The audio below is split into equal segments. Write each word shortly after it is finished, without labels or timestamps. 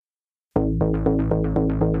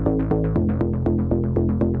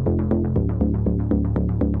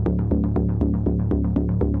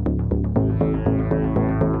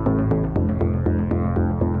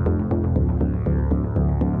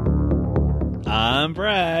I'm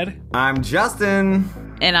Brad. I'm Justin.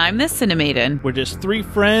 And I'm the Cinemaiden. We're just three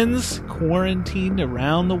friends quarantined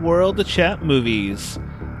around the world to chat movies.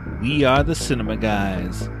 We are the Cinema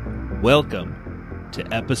Guys. Welcome to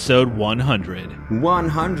episode 100.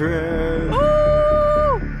 100.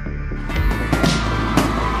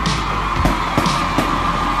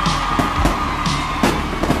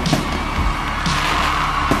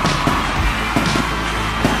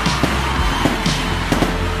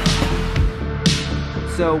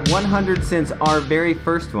 So 100 since our very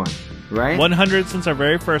first one, right? 100 since our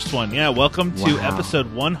very first one. Yeah, welcome to Wow.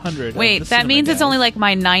 episode 100. Wait, that means it's only like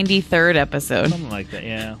my 93rd episode. something like that.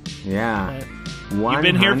 Yeah. Yeah. You've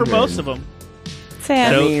been here for most of them.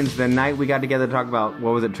 Sad. That So- means the night we got together to talk about,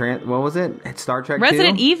 what was it? Star Trek 2?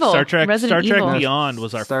 Resident Evil. Star Trek Evil. Beyond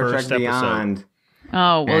was our Star first Trek episode. Beyond.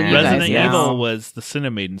 Oh, well, you And guys, Resident yeah. Evil was the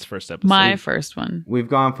Cinemaiden's first episode. My first one. We've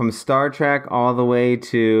gone from Star Trek all the way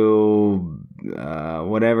to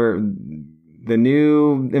whatever, the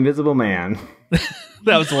new Invisible Man.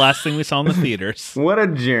 That was the last thing we saw in the theaters. What a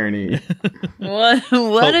journey. What a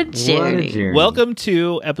What a journey. journey. Welcome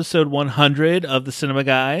to episode 100 of the Cinema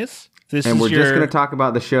Guys. This And is we're your... just going to talk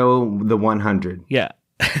about the show, The 100. Yeah.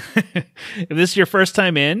 If this is your first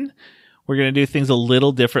time in, we're going to do things a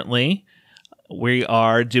little differently. We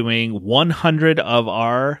are doing 100 of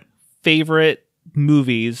our favorite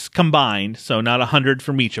movies combined, so not 100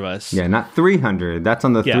 from each of us. Yeah, not 300. That's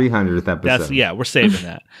on the Yeah. 300th episode. We're saving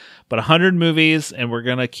that. But 100 movies, and we're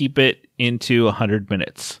going to keep it into 100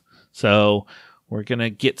 minutes. So we're going to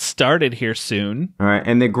get started here soon. All right,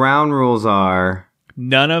 and the ground rules are...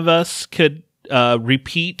 None of us could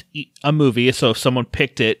repeat a movie, so if someone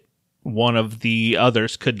picked it, one of the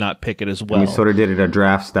others could not pick it as well. We sort of did it a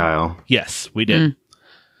draft style. Yes, we did.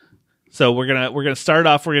 So we're gonna start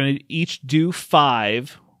off. We're gonna each do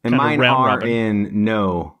 5. And kind of mine round are robin. in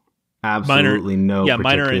absolutely no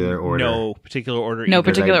mine are particular in order. no particular order. No either.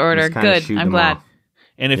 particular I order. just kinda Good. shoot I'm them glad. off.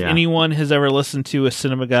 And if Yeah. anyone has ever listened to a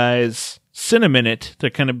Cinema Guys Cineminute, they're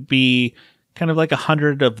gonna be kind of like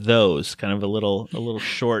 100 of those, kind of a little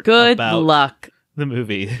short. Good about luck. the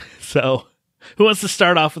movie. So, who wants to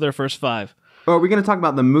start off with their first 5? Oh, are we going to talk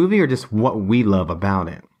about the movie or just what we love about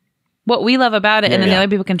it? What we love about it, and then Yeah. the other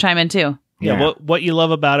people can chime in too. Yeah. What you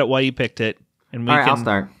love about it, why you picked it, and we All right, can. I'll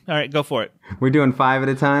start. All right, go for it. We're doing 5 at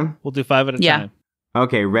a time? We'll do 5 at a Yeah. time.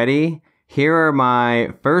 Okay, ready? Here are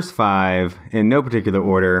my first 5 in no particular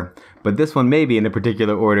order, but this one may be in a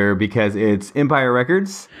particular order because it's Empire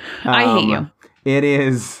Records. I hate you. It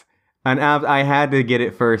is I had to get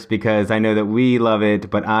it first because I know that we love it,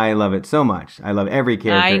 but I love it so much. I love every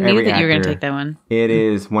character, I knew every that you were going to actor. take that one. It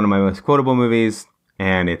is one of my most quotable movies,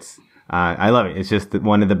 and it's I love it. It's just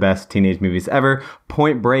one of the best teenage movies ever.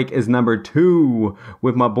 Point Break is number 2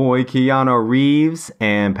 with my boy Keanu Reeves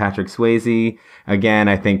and Patrick Swayze. Again,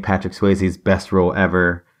 I think Patrick Swayze's best role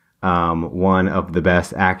ever. One of the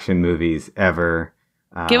best action movies ever.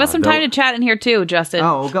 Give us some time to chat in here too, Justin.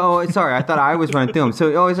 Oh, sorry. I thought I was running through them.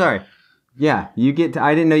 So, sorry. Yeah, you get.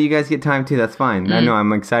 I didn't know you guys get time too. That's fine. I know.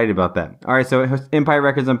 I'm excited about that. All right. So, Empire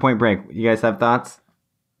Records and Point Break. You guys have thoughts?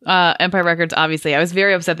 Empire Records, obviously. I was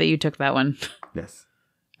very upset that you took that one. Yes.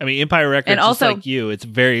 I mean, Empire Records, And also- just like you, it's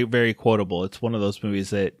very, very quotable. It's one of those movies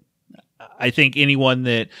that I think anyone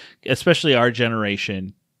that, especially our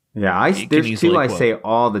generation, Yeah. It can There's easily 2 I quote. say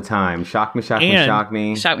all the time. Shock me, shock me, And- shock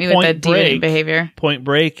me. Shocked me with Point the deviant Break. behavior. Point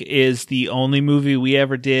Break is the only movie we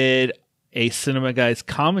ever did a Cinema Guys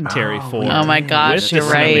commentary Oh, for. Oh my gosh, with the you're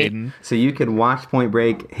right. Cinemaiden. So you could watch Point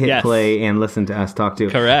Break, hit Yes. play, and listen to us talk too.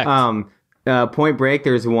 Correct. Point Break.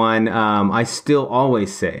 There's one. I still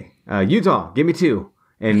always say, Utah, give me 2,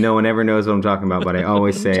 and no one ever knows what I'm talking about, but I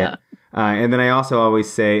always say it. And then I also always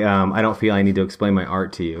say, I don't feel I need to explain my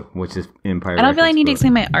art to you, which is Empire. I don't feel I Records need to quote.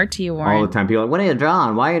 explain my art to you, Warren. All the time. People are like, what are you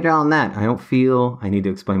drawing? Why are you drawing that? I don't feel I need to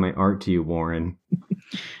explain my art to you, Warren.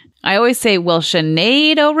 I always say, well,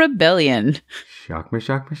 Sinead o' Rebellion. Shock me,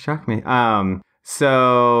 shock me, shock me.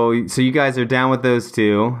 So you guys are down with those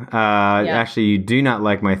 2. Actually, you do not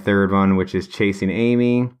like my third one, which is Chasing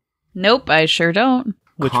Amy. Nope, I sure don't.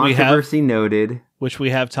 Which we have, Controversy noted. which we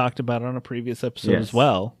have talked about on a previous episode Yes. as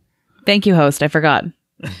well. Thank you, host. I forgot.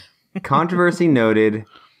 Controversy noted.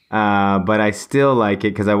 But I still like it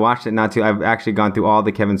because I watched it not too. I've actually gone through all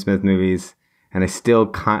the Kevin Smith movies, and I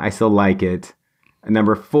still like it.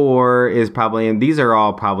 Number 4 is probably, and these are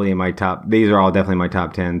all probably in my top. These are all definitely my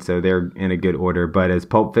top 10, so they're in a good order. But as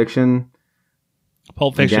Pulp Fiction,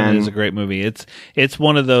 Pulp Fiction Again. is a great movie. It's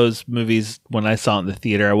one of those movies. When I saw it in the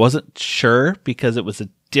theater, I wasn't sure because it was a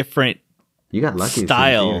different you got lucky. to see it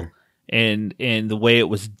style here. and the way it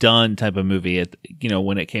was done type of movie at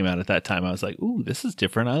when it came out at that time. I was like, ooh, this is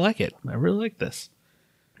different. I like it. I really like this.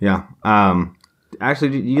 Yeah. Actually,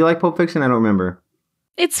 do you like Pulp Fiction? I don't remember.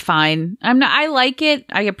 It's fine. I like it.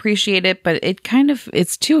 I appreciate it, but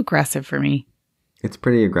it's too aggressive for me. It's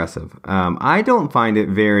pretty aggressive. I don't find it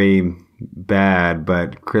very bad,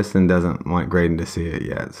 but Kristen doesn't want Graydon to see it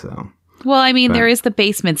yet, so. Well, I mean, there is the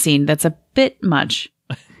basement scene. That's a bit much.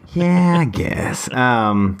 Yeah, I guess.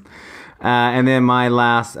 And then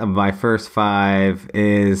my first 5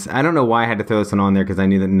 is, I don't know why I had to throw this one on there because I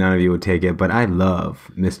knew that none of you would take it, but I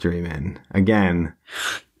love Mystery Men. Again,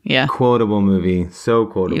 yeah, quotable movie, so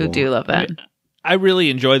quotable. You do love that. I really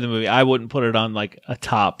enjoy the movie. I wouldn't put it on like a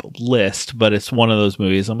top list, but it's one of those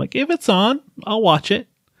movies. I'm like, if it's on, I'll watch it.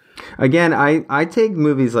 Again, I take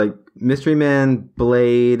movies like Mystery Men,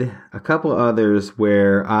 Blade, a couple others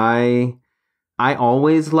where I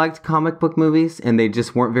always liked comic book movies, and they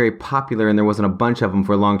just weren't very popular, and there wasn't a bunch of them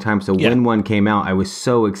for a long time. So when one came out, I was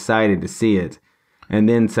so excited to see it, and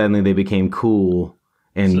then suddenly they became cool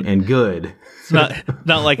and good. It's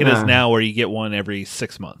not like it is now, where you get one every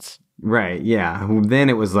 6 months. Right? Yeah. Then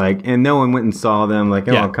it was like, and no one went and saw them. Like,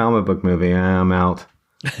 a comic book movie, I'm out.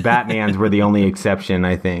 Batman's were the only exception,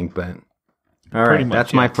 I think. But all right,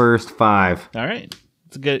 that's my first 5. All right,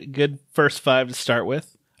 it's a good first 5 to start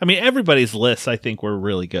with. I mean, everybody's lists, I think, were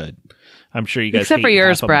really good. I'm sure you guys except for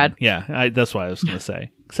yours, Brad. Yeah, that's what I was going to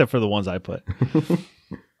say. Except for the ones I put. All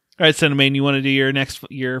right, Cinnamon, you want to do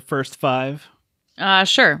your first 5?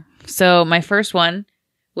 Sure. So my first one,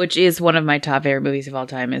 which is one of my top favorite movies of all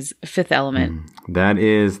time, is Fifth Element. That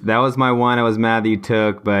was my one. I was mad that you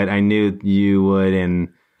took, but I knew you would, and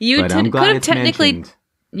I'm glad it's mentioned.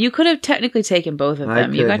 You could have technically taken both of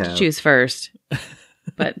them. You got to choose first.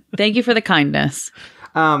 But thank you for the kindness.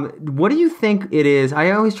 What do you think it is?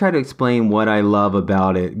 I always try to explain what I love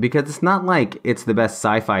about it, because it's not like it's the best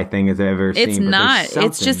sci-fi thing I've ever seen. It's not.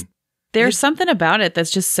 It's just, there's something about it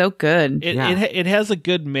that's just so good. It has a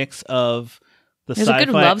good mix of the There's sci-fi a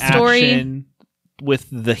good love story action with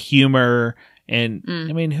the humor. And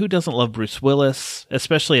I mean, who doesn't love Bruce Willis,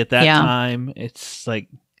 especially at that time? It's like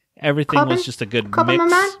everything was just a good mix. My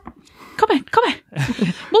man. Come on.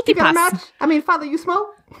 Multipass. I mean, Father, you smoke?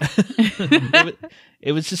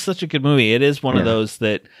 It was just such a good movie. It is one of those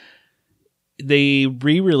that they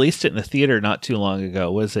re-released it in the theater not too long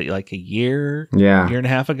ago. Was it like a year and a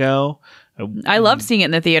half ago? I loved seeing it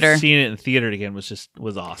in the theater. Seeing it in the theater again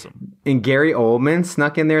was awesome. And Gary Oldman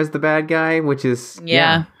snuck in there as the bad guy, which is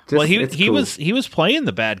well, he was playing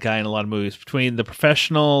the bad guy in a lot of movies, between The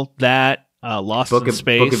Professional, Lost in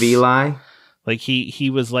Space, Book of Eli. Like he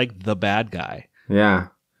was like the bad guy. Yeah.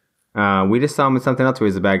 We just saw him in something else where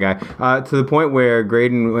he's a bad guy. To the point where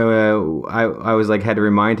Graydon, I was like, had to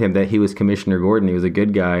remind him that he was Commissioner Gordon. He was a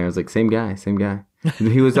good guy. I was like, same guy.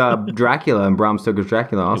 He was Dracula in Bram Stoker's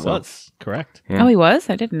Dracula also. He was, correct. Yeah. Oh, he was?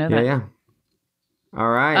 I didn't know that. Yeah. All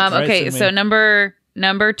right. Okay, so number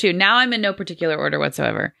 2. Now I'm in no particular order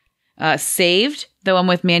whatsoever. Saved, the one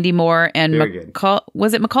with Mandy Moore and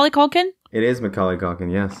was it Macaulay Culkin? It is Macaulay Culkin,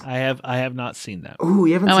 yes. I have not seen that. Ooh,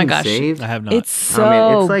 you haven't seen Saved? I have not. It's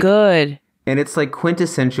so good. And it's like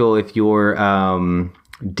quintessential if you're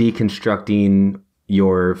deconstructing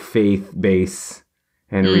your faith base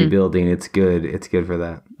and rebuilding. It's good. It's good for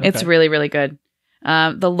that. Okay. It's really, really good.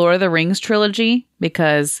 The Lord of the Rings trilogy,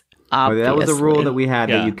 because obviously. That was a rule that we had,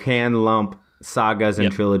 that you can lump sagas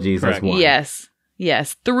and trilogies as one.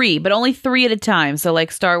 Yes, 3, but only 3 at a time. So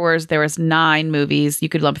like Star Wars, there was 9 movies. You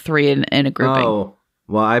could lump 3 in a grouping. Oh,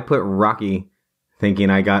 well, I put Rocky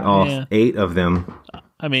thinking I got all 8 of them.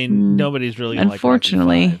 I mean, nobody's really going to like Rocky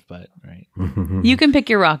 5, but right. You can pick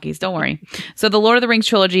your Rockies, don't worry. So the Lord of the Rings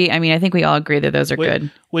trilogy, I mean, I think we all agree that those are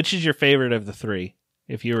good. Which is your favorite of the 3?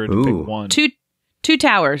 If you were to pick one. Two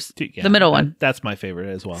Towers, the middle one. That's my favorite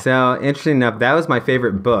as well. So, interesting enough, that was my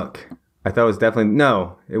favorite book. I thought it was definitely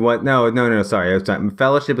no. Sorry,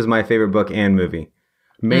 Fellowship is my favorite book and movie,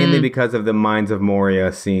 mainly because of the Mines of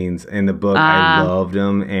Moria scenes in the book. I loved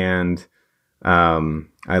them, and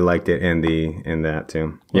I liked it in that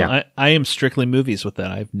too. Well, I am strictly movies with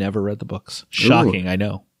that. I've never read the books. Shocking, I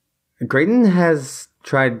know. Graydon has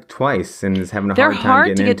tried twice and is having a hard time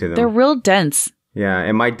getting into them. They're real dense. Yeah,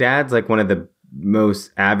 and my dad's like one of the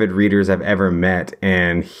most avid readers I've ever met,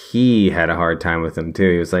 and he had a hard time with them too.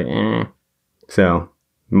 He was like, So,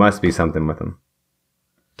 must be something with them.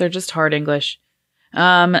 They're just hard English.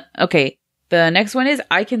 Okay, the next one is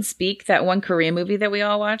I Can Speak, that one Korean movie that we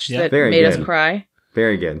all watched that made us cry.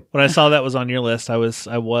 Very good. When I saw that was on your list, I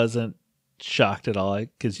wasn't shocked at all,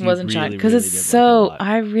 because you wasn't really, shocked because really it's so.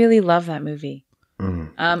 I really love that movie.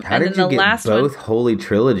 How and did then you the get last both one, holy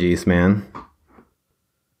trilogies, man?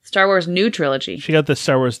 Star Wars New Trilogy. She got the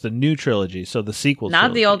Star Wars the new trilogy, so the sequel.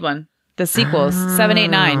 Not the old one. The sequels, 7, 8,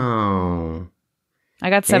 9. Oh, I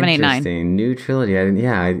got 7, 8, 9. interesting. New trilogy.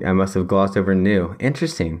 I must have glossed over new.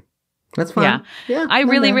 Interesting. That's fine. Yeah. I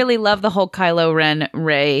really, really love the whole Kylo Ren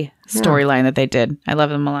Rey storyline that they did. I love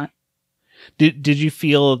them a lot. Did you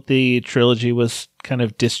feel the trilogy was kind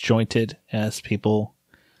of disjointed as people,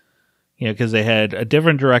 because they had a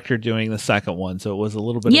different director doing the second one, so it was a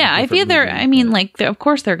little bit. Yeah, I feel they're. I mean, like, of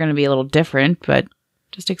course they're going to be a little different, but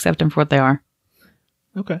just accept them for what they are.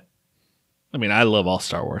 Okay. I mean, I love all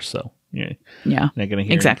Star Wars, so yeah, Yeah, not going to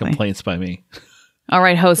hear any complaints by me. All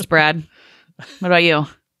right, host Brad. What about you?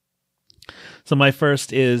 So my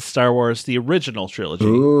first is Star Wars, the original trilogy.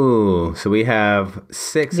 Ooh, so we have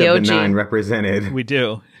 6 The of OG. the 9 represented. We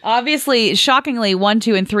do. Obviously, shockingly, 1,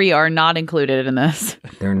 2, and 3 are not included in this.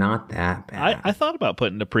 They're not that bad. I thought about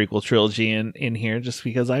putting the prequel trilogy in here just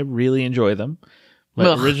because I really enjoy them. But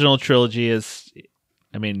Ugh. the original trilogy is,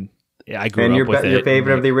 I mean, I grew And up with it. your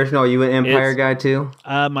favorite of the original? Are you an Empire It's- guy too?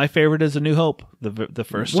 My favorite is A New Hope. The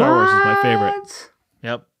first Star Wars is my favorite. What?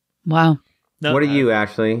 Yep. Wow. No, What are you,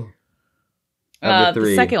 Ashley? Of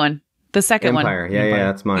The second one. The second Empire. one. Yeah, Empire.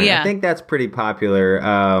 that's mine. Yeah. I think that's pretty popular.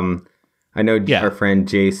 I know Yeah. our friend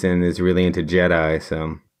Jason is really into Jedi,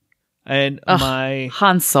 so And Ugh. my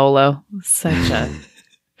Han Solo.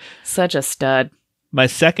 Such a stud. my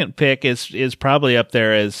second pick is probably up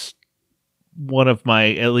there as one of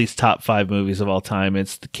my at least top 5 movies of all time.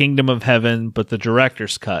 It's The Kingdom of Heaven, but the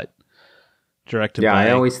director's cut. Directed Yeah, by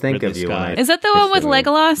I always think Ridley of you when Scott. I- Is that the one with Instantly.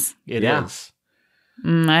 Legolas? It Yeah. is.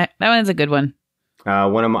 That one's a good one.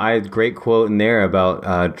 one of my great quote in there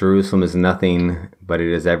about Jerusalem is nothing, but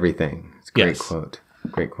it is everything. It's a great Yes. quote.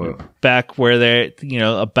 Great quote. Back where they,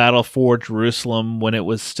 a battle for Jerusalem when it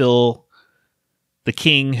was still the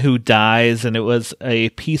king who dies, and it was a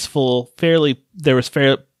peaceful, there was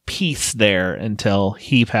fair peace there until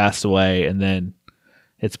he passed away, and then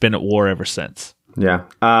it's been at war ever since. Yeah.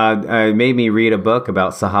 It made me read a book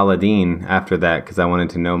about Sahaladin after that because I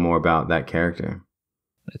wanted to know more about that character.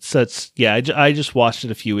 It's such, yeah. I just watched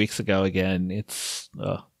it a few weeks ago again. It's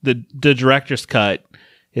the director's cut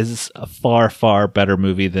is a far better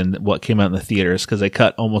movie than what came out in the theaters because they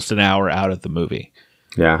cut almost an hour out of the movie.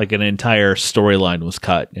 Yeah. Like an entire storyline was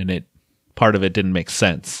cut, and part of it didn't make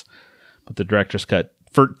sense. But the director's cut,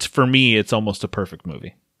 for me, it's almost a perfect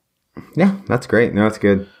movie. Yeah, that's great. No, that's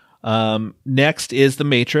good. Next is The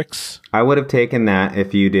Matrix. I would have taken that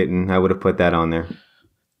if you didn't. I would have put that on there.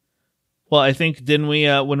 Well, I think didn't we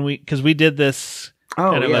because we did this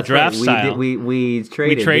kind of a that's draft right. style. We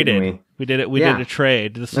traded. We traded. Didn't we? We did it. We Yeah. did a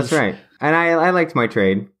trade. That's right. And I liked my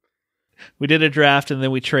trade. We did a draft and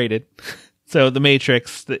then we traded. So The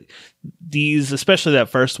Matrix, these, especially that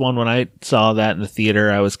first one, when I saw that in the theater,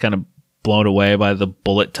 I was kind of blown away by the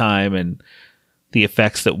bullet time and the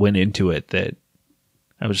effects that went into it. That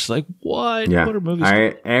I was just like, what? Yeah. What are movies?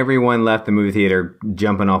 Everyone left the movie theater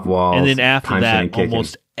jumping off walls. And then after punching that, and kicking.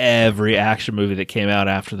 almost every action movie that came out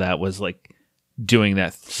after that was like doing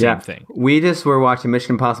that same thing. We just were watching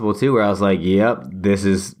Mission Impossible 2 where I was like, yep,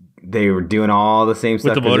 they were doing all the same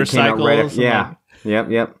stuff. the 'cause it came out motorcycles and yeah.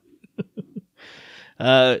 Yep.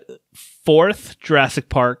 Fourth, Jurassic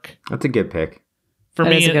Park. That's a good pick. For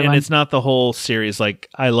That is me, a good and one. it's not the whole series. Like,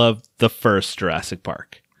 I love the first Jurassic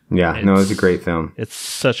Park. Yeah, no, it's a great film. It's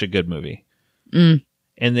such a good movie. Mm.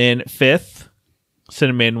 And then fifth,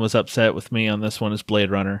 Cinnamon was upset with me on this one, is Blade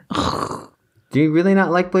Runner. Do you really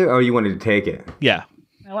not like Blade? Oh, you wanted to take it. Yeah.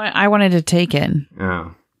 I wanted to take it.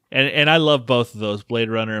 Oh. And I love both of those, Blade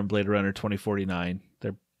Runner and Blade Runner 2049.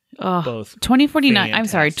 They're Oh, both 2049. I'm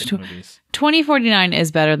sorry. fantastic movies. 2049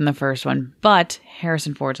 is better than the first one, but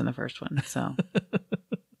Harrison Ford's in the first one. So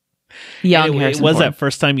young Anyway, Harrison was Ford. that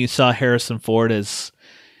first time you saw Harrison Ford as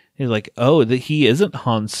you're like, oh, that he isn't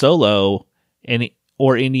Han Solo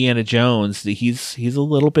or Indiana Jones. That he's a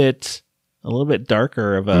little bit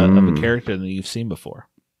darker of a character than you've seen before.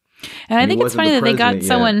 And I He think it's wasn't funny the that they got president yet.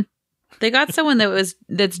 someone. They got someone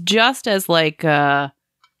that's just as like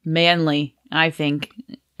manly. I think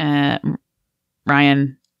Ryan.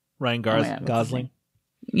 Ryan Oh my God, what's his Gosling.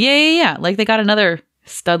 Yeah. Like they got another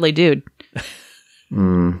studly dude.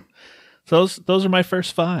 So those are my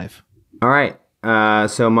first five. All right.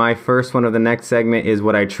 So my first one of the next segment is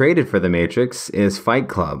what I traded for The Matrix is Fight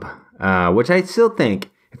Club, which I still think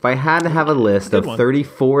if I had to have a list of one.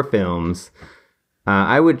 34 films,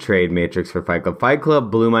 I would trade Matrix for Fight Club. Fight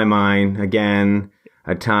Club blew my mind. Again,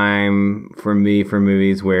 a time for me for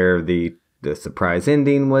movies where the the surprise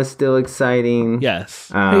ending was still exciting. Yes.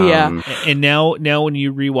 Yeah. And now when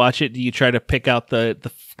you rewatch it, do you try to pick out the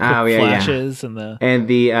flashes and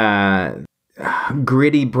the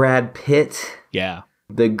gritty Brad Pitt? Yeah.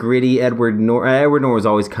 The gritty Edward Norton. Edward Norton was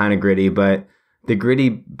always kind of gritty, but the gritty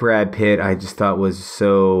Brad Pitt I just thought was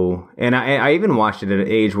so... And I even watched it at an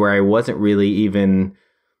age where I wasn't really even...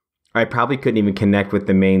 I probably couldn't even connect with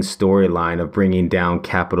the main storyline of bringing down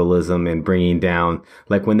capitalism and bringing down...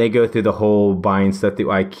 Like when they go through the whole buying stuff through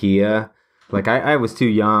IKEA, like I was too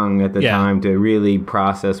young at the time to really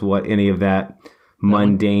process what any of that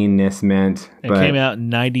mundaneness meant. It came out in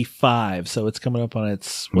 95, so it's coming up on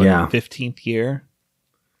its 15th year?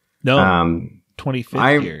 No,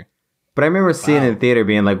 25th year. But I remember seeing it in the theater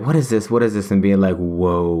being like, what is this? What is this? And being like,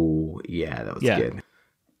 whoa, yeah, that was good.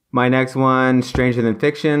 My next one, Stranger Than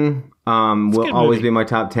Fiction, will always be my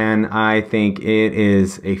top 10. I think it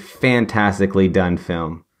is a fantastically done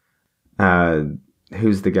film.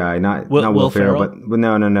 Who's the guy? Not Will Ferrell, but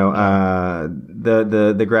no.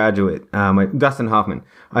 The Graduate. Dustin Hoffman.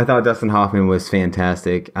 I thought Dustin Hoffman was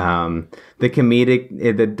fantastic. The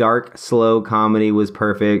comedic, the dark, slow comedy was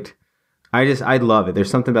perfect. I love it. There's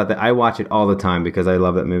something about that. I watch it all the time because I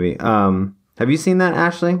love that movie. Have you seen that,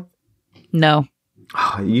 Ashley? No.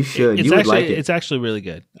 Oh, you should. You would like it. It's actually really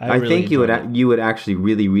good. I really think you would actually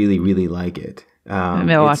really, really, really like it.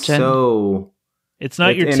 Maybe I'll watch it. It's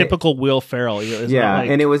not your typical Will Ferrell.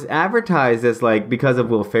 And it was advertised as like, because of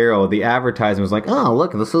Will Ferrell, the advertisement was like, oh,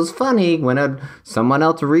 look, this is funny when someone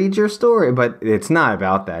else reads your story. But it's not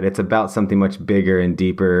about that. It's about something much bigger and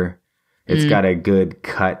deeper. It's got a good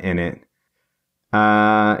cut in it.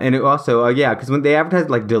 And it also, because when they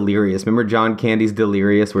advertised like Delirious, remember John Candy's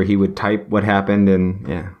Delirious, where he would type what happened,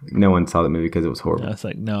 and no one saw the movie because it was horrible. I was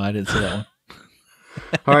like, no, I didn't see that one.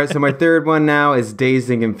 All right, so my third one now is Dazed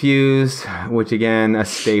and Confused, which again, a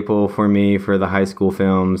staple for me for the high school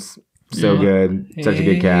films. So good. Such a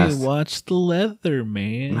good cast. Watch the Leather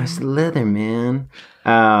Man. Watch the Leather Man.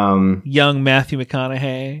 Young Matthew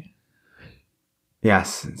McConaughey.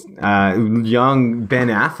 Yes. Young Ben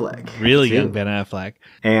Affleck. Really young Ben Affleck.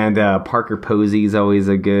 And Parker Posey's always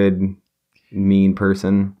a good, mean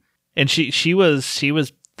person. And she was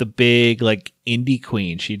the big like indie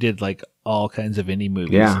queen. She did like all kinds of indie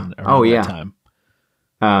movies around that time.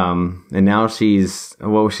 And now she's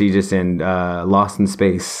just in Lost in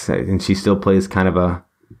Space, and she still plays kind of a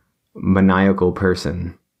maniacal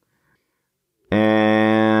person.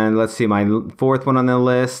 And let's see, my fourth one on the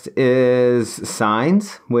list is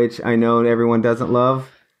Signs, which I know everyone doesn't love,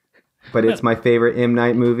 but it's my favorite M.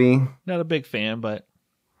 Night movie. Not a big fan, but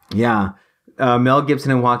yeah. Mel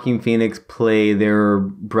Gibson and Joaquin Phoenix play their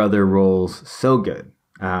brother roles so good.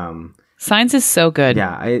 Signs is so good.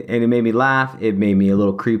 Yeah, and it made me laugh. It made me a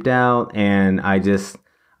little creeped out, and I just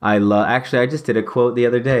did a quote the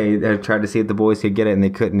other day. I tried to see if the boys could get it, and they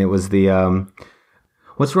couldn't. It was the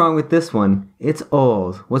what's wrong with this one? It's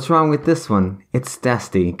old. What's wrong with this one? It's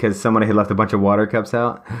dusty, because somebody had left a bunch of water cups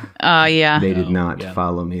out. Yeah. They did not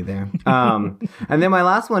follow me there. And then my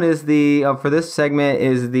last one is for this segment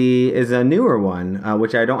is a newer one,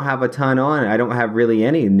 which I don't have a ton on. I don't have really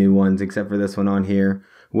any new ones except for this one on here,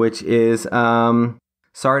 which is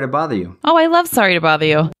Sorry to Bother You. Oh, I love Sorry to Bother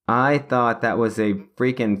You. I thought that was a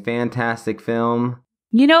freaking fantastic film.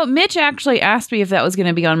 You know, Mitch actually asked me if that was going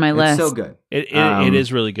to be on my list. It's so good. It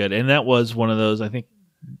is really good. And that was one of those, I think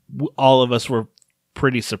all of us were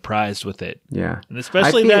pretty surprised with it. Yeah. And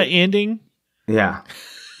especially that ending. Yeah.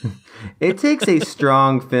 It takes a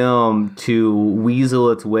strong film to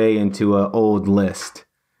weasel its way into an old list.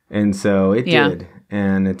 And so it did.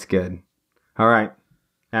 And it's good. All right.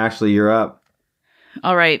 Ashley, you're up.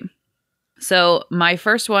 All right. So my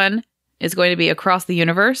first one is going to be Across the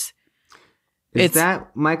Universe. Is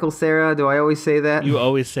that Michael Cera? Do I always say that? You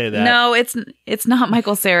always say that. No, it's not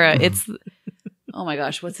Michael Cera. It's oh my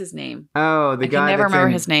gosh, what's his name? Oh, I can never remember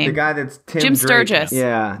his name. The guy that's Jim Drake. Sturgis.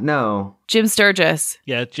 Yeah, no. Jim Sturgis.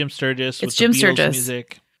 Yeah, Jim Sturgis. It's Jim Sturgis.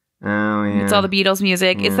 Music. Oh yeah. It's all the Beatles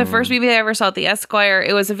music. It's the first movie I ever saw at the Esquire.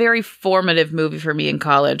 It was a very formative movie for me in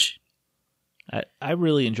college. I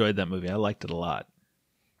really enjoyed that movie. I liked it a lot.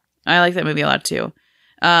 I like that movie a lot too.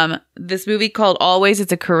 This movie called Always,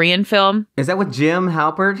 it's a Korean film. Is that with Jim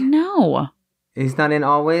Halpert? No. He's not in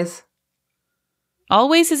Always?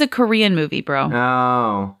 Always is a Korean movie, bro.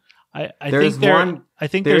 Oh. I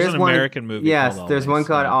think there's an American movie. Yes, called there's Always, one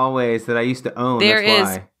called Always that I used to own. There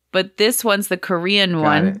That's is, why. but this one's the Korean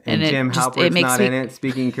one. And Jim Halpert's not in it,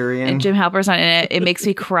 speaking Korean. And Jim Halper's not in it. It makes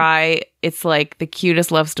me cry. It's like the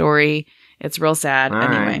cutest love story. It's real sad. All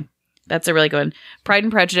anyway, right. That's a really good one. Pride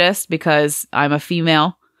and Prejudice, because I'm a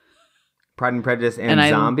female. Pride and Prejudice and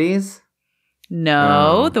Zombies?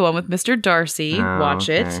 No, the one with Mr. Darcy. Watch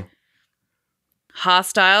it.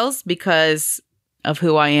 Hostiles, because of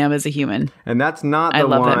who I am as a human. And that's not the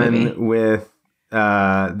one with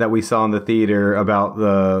that we saw in the theater about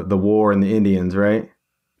the war and the Indians, right?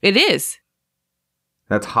 It is.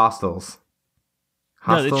 That's Hostiles.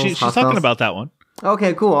 No, she's talking about that one.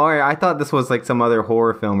 Okay, cool. All right, I thought this was like some other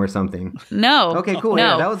horror film or something. No. Okay, cool. No,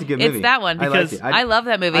 Yeah, that was a good movie. It's that one. I liked it. I love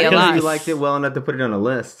that movie a lot. lot. You liked it well enough to put it on a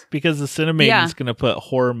list. Because the Cinemaiden is going to put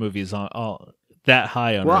horror movies on that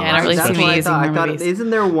high on. Well, I don't really see me using horror movies. Isn't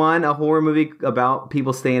there a horror movie about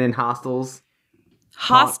people staying in hostels?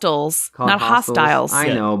 Hostels, not hostiles.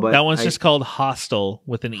 I know, but that one's just called Hostel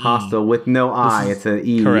with an E. Hostel with no I. It's an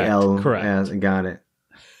E L. Correct. Got it.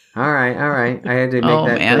 All right. I had to make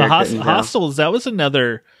that. Man. Hostels. That was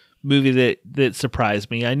another movie that surprised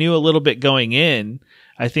me. I knew a little bit going in.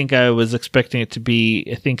 I think I was expecting it to be,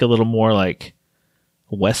 a little more like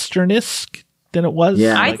Western-esque than it was.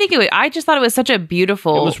 Yeah, I think it was. I just thought it was such a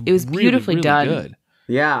beautiful. It was really, beautifully really done. Good.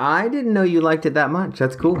 Yeah, I didn't know you liked it that much.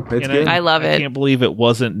 That's cool. It's good. I love it. I can't believe it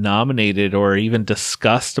wasn't nominated or even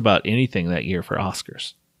discussed about anything that year for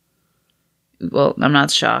Oscars. Well, I'm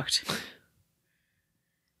not shocked.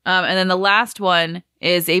 And then the last one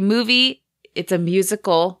is a movie. It's a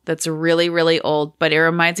musical that's really, really old, but it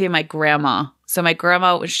reminds me of my grandma. So my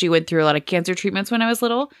grandma, she went through a lot of cancer treatments when I was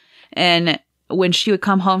little. And when she would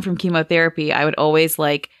come home from chemotherapy, I would always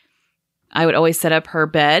set up her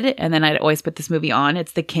bed, and then I'd always put this movie on.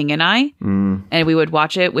 It's The King and I. And we would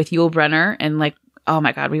watch it with Yul Brynner. And oh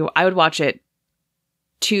my God, I would watch it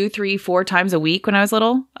 2, 3, 4 times a week when I was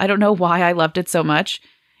little. I don't know why I loved it so much.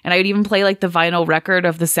 And I would even play the vinyl record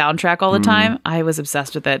of the soundtrack all the time. I was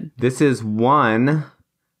obsessed with it. This is one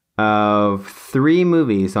of 3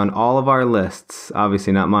 movies on all of our lists,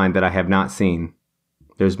 obviously not mine, that I have not seen.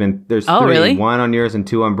 There's 3, really? 1 on yours and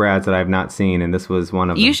 2 on Brad's that I have not seen, and this was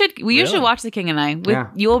one of them. You should watch The King and I with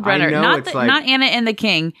Yul Brynner, not Anna and the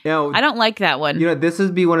King. I don't like that one. This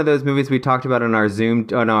would be one of those movies we talked about on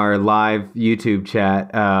our live YouTube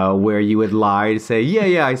chat, where you would lie to say,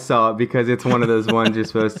 yeah, I saw it, because it's one of those ones you're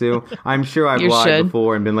supposed to. I'm sure I've lied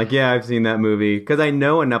before and been like, yeah, I've seen that movie, because I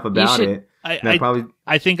know enough about it.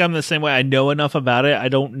 I think I'm the same way. I know enough about it. I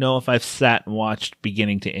don't know if I've sat and watched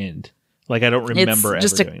beginning to end. I don't remember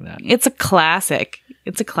ever doing that. It's a classic.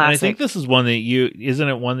 And I think this is one that isn't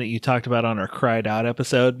it one that you talked about on our Cried Out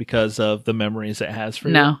episode because of the memories it has for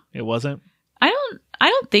you? No. It wasn't? I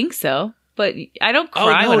don't think so, but I don't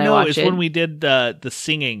cry when I watch it. It's when we did the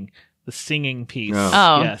singing piece.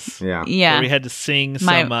 Oh. Yes. Yeah. Where we had to sing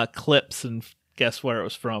some clips and guess where it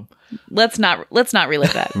was from. Let's not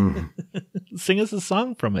relive that. Sing us a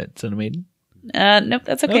song from it, Cinemaiden. Nope,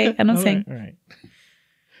 that's okay. I don't sing. All right.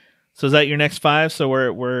 So is that your next 5? So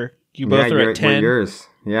you both are at 10. We're yours.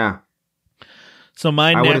 Yeah. So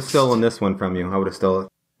I would have stolen this one from you. I would have stolen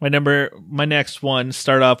it. My next one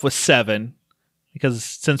start off with 7, because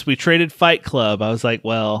since we traded Fight Club, I was like,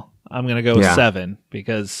 well, I'm gonna go with 7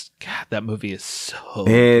 because God, that movie is so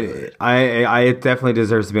good. It definitely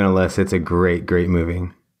deserves to be on a list. It's a great, great movie.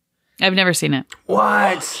 I've never seen it.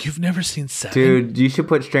 What? You've never seen 7? Dude, you should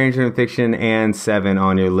put Stranger Than Fiction and 7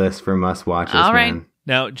 on your list for must watches. All right. Man.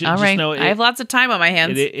 Now, just know I have lots of time on my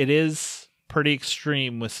hands. It is pretty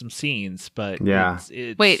extreme with some scenes, but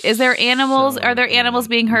it's wait, is there animals? Are there animals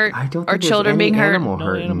being hurt? I don't think or children being hurt?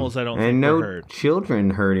 No animals. I don't. And think no hurt. children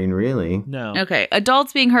hurting, really. No. Okay,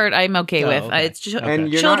 adults being hurt, I'm okay with. Okay. It's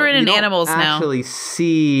and children and animals now. You don't actually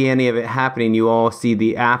see any of it happening. You all see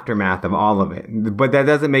the aftermath of all of it, but that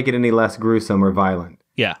doesn't make it any less gruesome or violent.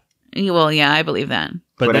 Yeah. Well, yeah, I believe that.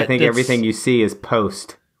 But I think everything you see is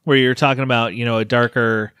post. Where you're talking about, a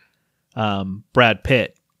darker Brad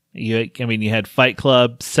Pitt. You had Fight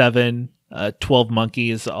Club, 7, 12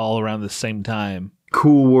 Monkeys, all around the same time.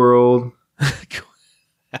 Cool World.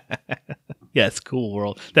 Yes, Cool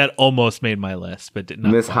World. That almost made my list, but did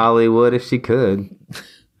not. Miss Hollywood, if she could.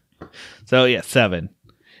 So yeah, 7.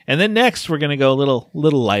 And then next, we're gonna go a little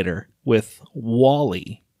lighter with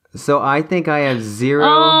WALL-E. So I think I have 0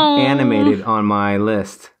 animated on my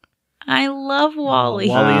list. I love WALL-E.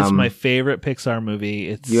 WALL-E is my favorite Pixar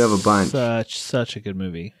movie. You have a bunch. Such a good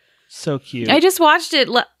movie. So cute. I just watched it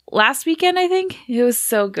last weekend, I think. It was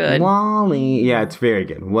so good. WALL-E. Yeah, it's very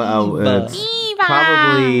good. Well, it's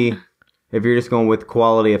probably, if you're just going with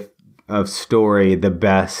quality of story, the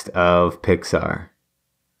best of Pixar.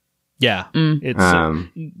 Yeah.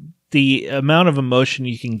 It's the amount of emotion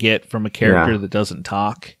you can get from a character that doesn't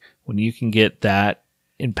talk, when you can get that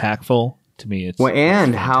impactful to me. It's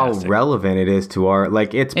and how fantastic. relevant it is to our,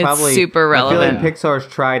 like, it's probably super I feel relevant. like Pixar's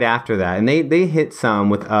tried after that, and they hit some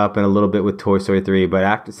with Up and a little bit with Toy Story 3,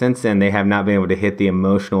 but since then they have not been able to hit the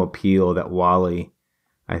emotional appeal that WALL-E,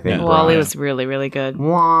 I think. Yeah. Wally Right. was really, really good.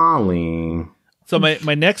 WALL-E. So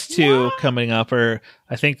my next two coming up are,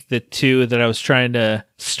 I think, the two that I was trying to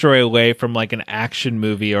stray away from, like an action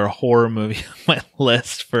movie or a horror movie on my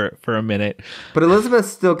list for a minute. But Elizabeth's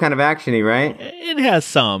still kind of actiony, right? It has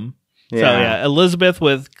some. So Yeah. yeah, Elizabeth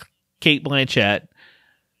with Kate Blanchett.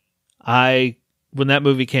 When that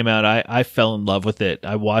movie came out, I fell in love with it.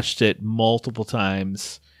 I watched it multiple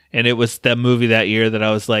times, and it was that movie that year that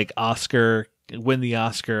I was like, win the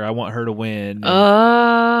Oscar. I want her to win.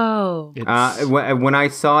 Oh. It's- When I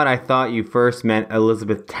saw it, I thought you first meant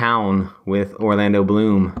Elizabeth Town with Orlando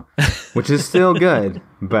Bloom, which is still good,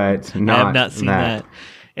 but not I have not seen that.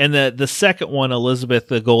 And the second one, Elizabeth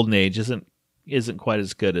the Golden Age, isn't quite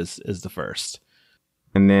as good as the first.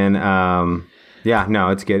 And then, yeah, no,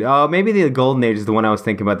 it's good. Oh, maybe the Golden Age is the one I was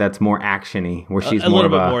thinking about. That's more actiony, where she's a more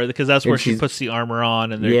little of bit more, because that's where she she's- puts the armor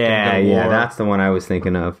on and they're Yeah, gonna go to yeah, war. that's the one I was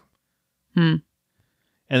thinking of. And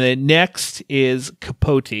then next is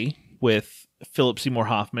Capote with Philip Seymour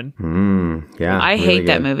Hoffman. Yeah, I really hate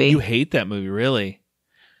that good. movie. You hate that movie, really?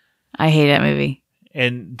 I hate that movie.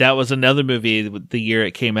 And that was another movie the year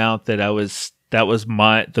it came out that was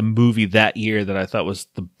the movie that year that I thought was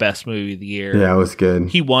the best movie of the year. Yeah, it was good.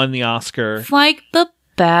 He won the Oscar. It's like the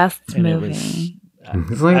best And it movie. was-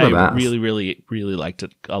 It's like the I best. really, really, really liked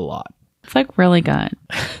it a lot. It's like really good.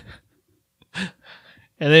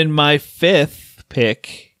 And then my fifth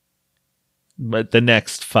pick, but the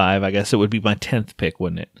next five, I guess it would be my 10th pick,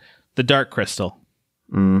 wouldn't it? The Dark Crystal.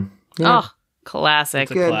 Yeah. Oh, classic.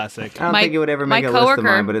 It's a Good. classic. I don't My- think it would ever make my a list of coworker-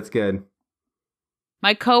 mine, but it's good.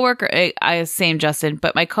 My coworker, same Justin,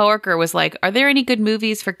 but my coworker was like, "Are there any good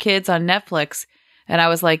movies for kids on Netflix?" And I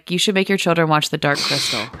was like, "You should make your children watch The Dark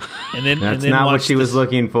Crystal." And then That's and then not what watch she was the-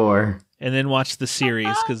 looking for. And then watch the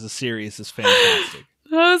series, because the series is fantastic.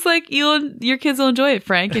 I was like, "Your kids will enjoy it,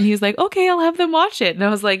 Frank." And he was like, "Okay, I'll have them watch it." And I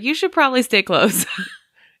was like, "You should probably stay close."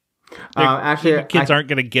 Actually, Kids aren't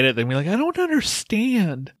going to get it. They're going to be like, I don't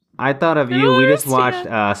understand. I thought of I you. don't We just understand.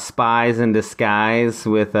 watched Spies in Disguise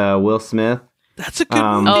with Will Smith. That's a good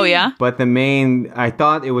Um, movie. Oh yeah, But I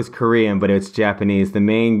thought it was Korean, but it's Japanese. The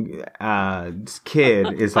main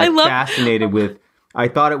kid is I like love- fascinated with. I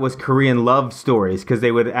thought it was Korean love stories because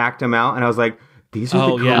they would act them out, and I was like, "These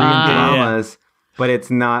are Oh, the yeah. Korean Yeah, yeah. dramas." But it's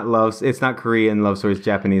not love. It's not Korean love stories.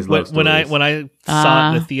 Japanese love stories. When I saw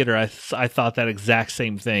it in the theater, I thought that exact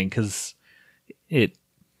same thing, because it.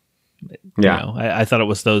 yeah. You know, I thought it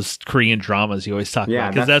was those Korean dramas you always talk Yeah,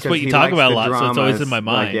 about, because that's what he you talk likes about a the lot, so it's always in my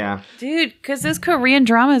dramas, like, mind. yeah, dude, because those Korean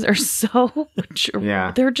dramas are so,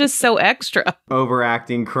 Yeah. they're just so extra.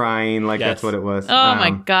 overacting, crying, like Yes. that's what it was. Oh my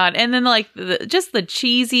god! And then like just the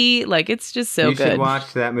cheesy, like it's just so you good. should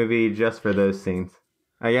watch that movie just for those scenes.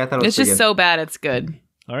 Yeah, I thought it was It's just pretty so bad, it's good.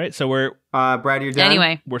 All right, so we're good. Brad, you're done.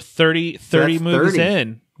 Anyway, 30 that's movies 30.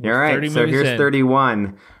 in. All right, 30 so movies here's in.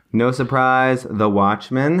 31. No surprise, The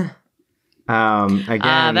Watchmen.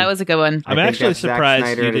 Again, that was a good one. I I'm think actually that's Zack surprised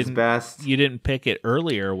Snyder you at his didn't best. you didn't pick it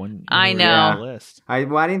earlier when I we were know. on the list. I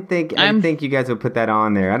didn't think you guys would put that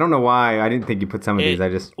on there. I don't know why. I didn't think you put some of these. I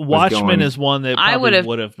just was Watchmen going. is one that I probably would've-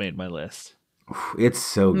 would have made my list. It's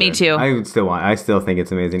so good. Me too. I still think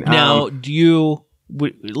it's amazing. Now, do you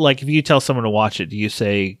like if you tell someone to watch it? Do you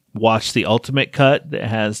say watch the ultimate cut that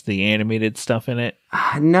has the animated stuff in it?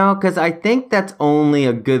 No, because I think that's only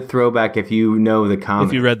a good throwback if you know the comic.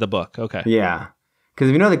 If you read the book, okay. Yeah. Because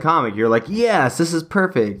if you know the comic, you're like, yes, this is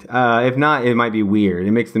perfect. If not, it might be weird.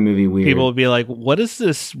 It makes the movie weird. People will be like, "What is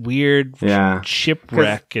this weird Yeah.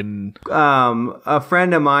 shipwreck?" And A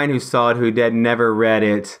friend of mine who saw it, who had never read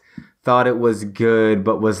it, thought it was good,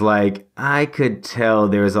 but was like, I could tell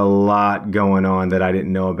there's a lot going on that I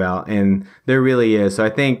didn't know about. And there really is. So I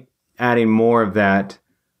think adding more of that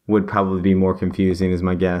would probably be more confusing, is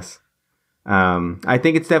my guess. I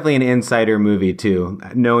think it's definitely an insider movie too.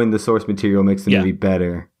 Knowing the source material makes the Yeah. movie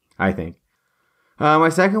better, I think. My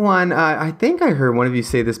second one, I think I heard one of you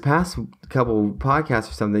say this past couple podcasts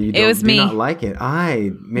or something that you was do me. not like it.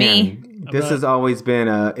 Me. This has always been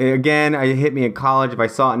again, it hit me in college. If I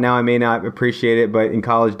saw it now, I may not appreciate it, but in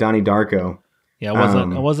college, Donnie Darko. yeah,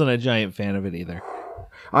 I wasn't a giant fan of it either.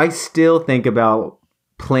 I still think about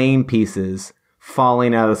plane pieces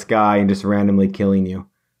falling out of the sky and just randomly killing you.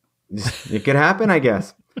 It could happen, I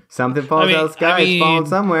guess. Something falls out of the sky, it's falling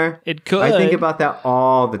somewhere. It could. I think about that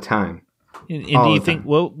all the time. And all do you the think time.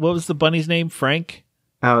 what was the bunny's name? Frank?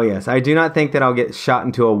 Oh, yes. I do not think that I'll get shot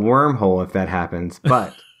into a wormhole if that happens,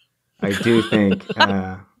 but I do think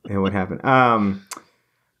what happened?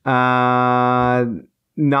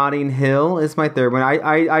 Notting Hill is my third one.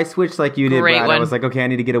 I switched like you did, Great Brad. one. I was like, okay, I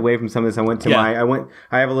need to get away from some of this. I went to I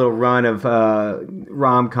have a little run of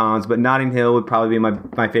rom-coms, but Notting Hill would probably be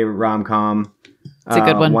my favorite rom-com. It's a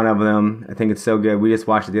good one. One of them. I think it's so good. We just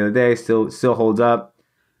watched it the other day. Still holds up.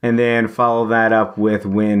 And then follow that up with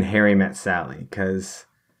When Harry Met Sally, because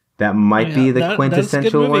that might be the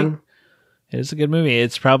quintessential one. It is a good movie.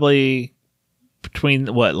 It's probably between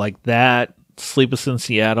like that, Sleepless in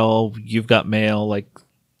Seattle, You've Got Mail, like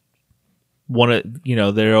one of,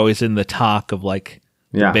 they're always in the talk of like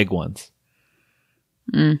the big ones.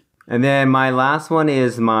 And then my last one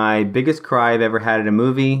is my biggest cry I've ever had at a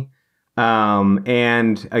movie.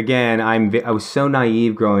 And again, I was so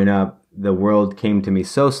naive growing up. The world came to me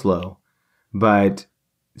so slow, but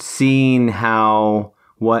seeing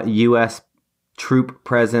what U.S. troop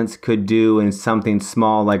presence could do in something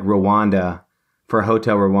small like Rwanda for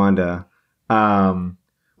Hotel Rwanda,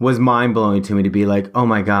 was mind blowing to me, to be like, oh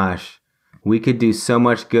my gosh, we could do so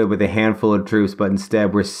much good with a handful of troops, but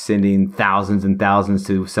instead we're sending thousands and thousands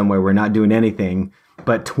to somewhere we're not doing anything.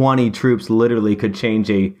 But 20 troops literally could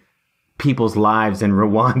change people's lives in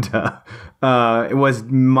Rwanda. It was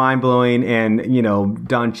mind-blowing, and,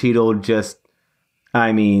 Don Cheadle just,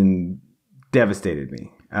 devastated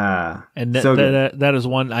me. And so that is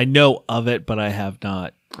one, I know of it, but I have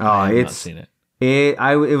not seen it. It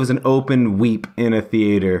was an open weep in a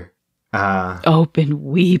theater. Open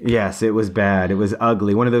weep. Yes, it was bad. It was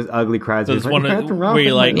ugly. One of those ugly cries. So it's one where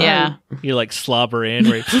you like, you like slobber in,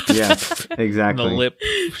 where yes, exactly. the lip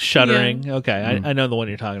shuddering. Yeah. Okay, I know the one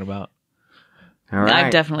you're talking about. All right.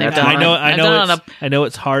 I've definitely That's done. I know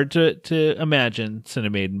it's hard to imagine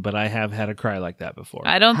Cinemaiden, but I have had a cry like that before.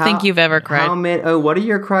 I don't think you've ever cried. What are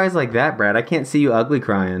your cries like that, Brad? I can't see you ugly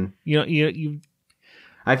crying. You.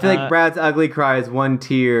 I feel like Brad's ugly cry is one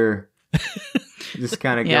tear, just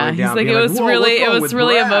kind of going down. Like, it was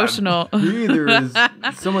really emotional. Either is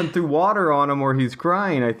someone threw water on him, or he's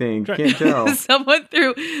crying. I think can't tell. someone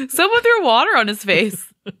threw water on his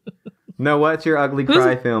face. No, what's your ugly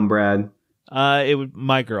cry film, Brad? It would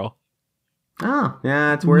My Girl. Oh,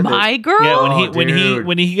 yeah, it's worth it. My Girl. Yeah,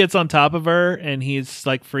 when he gets on top of her and he's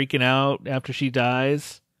like freaking out after she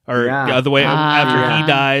dies, or the other way after he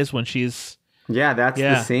dies when she's. Yeah, that's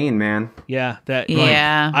the scene, man. Yeah,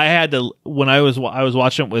 I had to when I was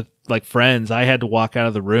watching it with like friends. I had to walk out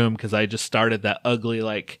of the room because I just started that ugly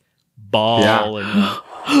like bawl and.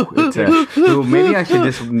 Maybe I should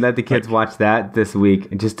just let the kids watch that this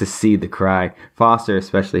week just to see the cry. Foster,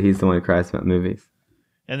 especially, he's the one who cries about movies.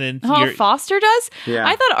 And then Foster does? Yeah.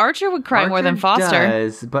 I thought Archer would cry more than Foster.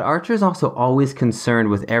 Does, but Archer's also always concerned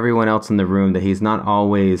with everyone else in the room, that he's not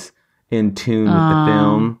always in tune with the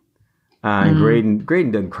film. And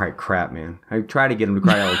Graydon doesn't cry crap, man. I try to get him to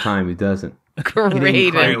cry all the time. He doesn't.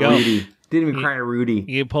 Graydon. Didn't even cry to Rudy.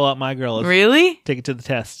 You can pull out My Girl. Really? Take it to the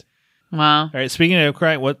test. Wow. All right. Speaking of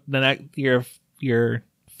crying, what your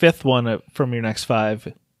fifth one from your next five,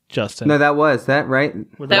 Justin? No, that right.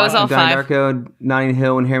 That was all five. Darko, Notting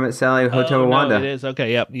Hill, and Harry Met Sally, Hotel Rwanda. No, it is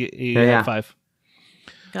okay. Yep, you had five.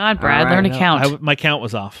 God, Brad, learn to count. My count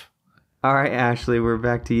was off. All right, Ashley, we're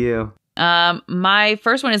back to you. My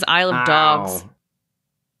first one is Isle of Dogs.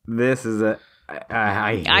 This is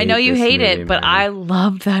I know you hate it, but I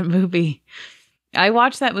love that movie. I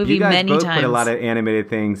watched that movie many times. You guys both put a lot of animated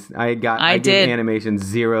things. I did animation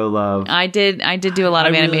zero love. I did do a lot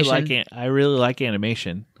of animation. I really like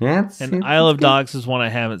animation. Yeah, and Isle of Dogs is one I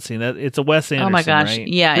haven't seen. It's a Wes Anderson. Oh my gosh, right?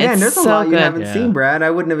 yeah, and there's a lot good. You haven't seen, Brad. I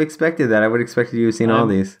wouldn't have expected that. I would have expected you to have seen all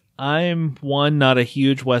these. I'm not a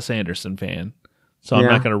huge Wes Anderson fan, so I'm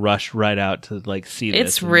not going to rush right out to see this.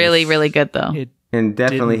 It's really, really good though. And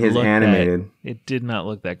definitely his animated. It did not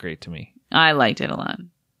look that great to me. I liked it a lot.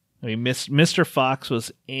 I mean, Mr. Fox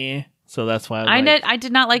was so that's why I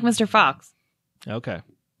did not like Mr. Fox. Okay.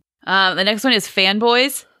 The next one is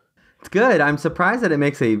Fanboys. It's good. I'm surprised that it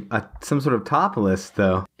makes some sort of top list,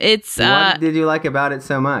 though. What did you like about it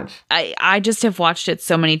so much? I just have watched it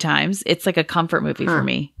so many times. It's like a comfort movie for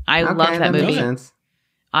me. I love that movie. Makes sense.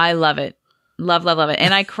 I love it. Love it.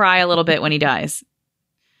 And I cry a little bit when he dies.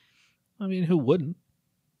 I mean, who wouldn't?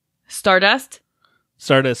 Stardust?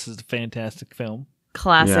 Stardust is a fantastic film.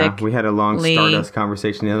 Classic. Yeah, we had a long Stardust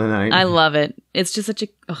conversation the other night. I love it. It's just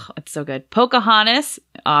it's so good. Pocahontas,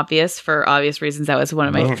 for obvious reasons, that was one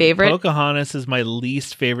of my favorite. Pocahontas is my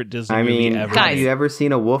least favorite Disney movie ever. Have you ever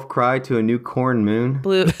seen a wolf cry to a new corn moon?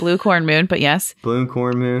 Blue corn moon, but yes. Blue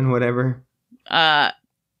corn moon, whatever.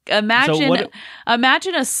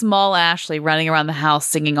 imagine a small Ashley running around the house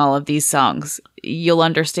singing all of these songs. You'll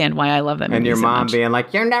understand why I love that movie. And your so mom much. being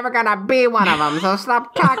like, "You're never gonna be one of them, so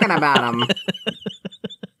stop talking about them."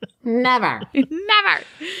 Never. Never.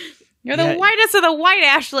 You're the whitest of the white,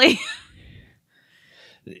 Ashley.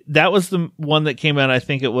 That was the one that came out. I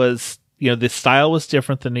think it was, the style was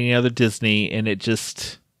different than any other Disney, and it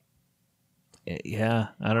just, I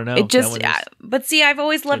don't know. It just, but see, I've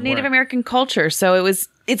always loved Native American culture, so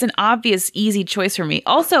it's an obvious, easy choice for me.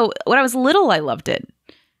 Also, when I was little, I loved it.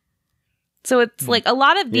 So it's like a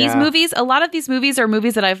lot of these movies are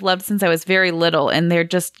movies that I've loved since I was very little, and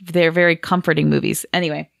they're very comforting movies.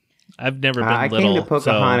 Anyway. I've never been I little. came to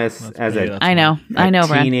Pocahontas so as a I know,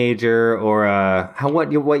 Brad. teenager, or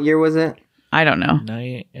what year was it? I don't know.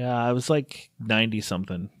 I was like 90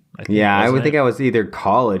 something. I would think I was either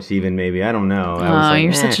college, even maybe. I don't know.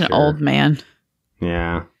 You're such an old man.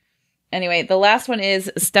 Yeah. Anyway, the last one is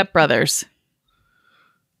Step Brothers.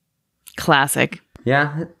 Classic.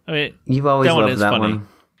 Yeah, I mean, you've always that one loved is that funny. one.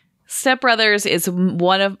 Step Brothers is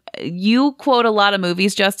one of you quote a lot of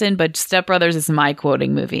movies, Justin, but Step Brothers is my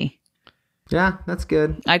quoting movie. Yeah, that's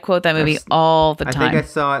good. I quote that movie all the time. I think I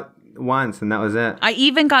saw it once, and that was it. I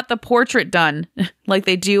even got the portrait done, like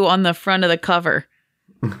they do on the front of the cover.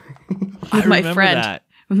 With my friend.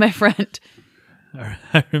 With my friend.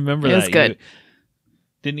 I remember that. It was good.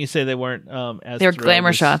 Didn't you say they weren't as they were thrilled glamour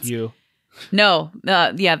as shots? You? No,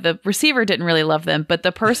 the receiver didn't really love them, but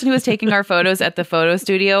the person who was taking our photos at the photo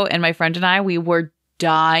studio and my friend and I, we were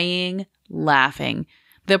dying laughing.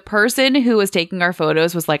 The person who was taking our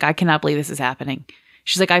photos was like, "I cannot believe this is happening."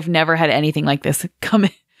 She's like, "I've never had anything like this come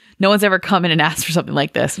in. No one's ever come in and asked for something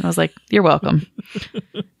like this." And I was like, "You're welcome."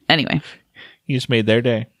 Anyway. You just made their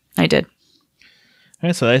day. I did. All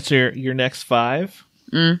right, so that's your next 5.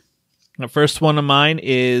 The first one of mine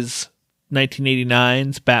is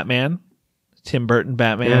 1989's Batman. Tim Burton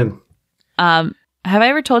Batman. Have I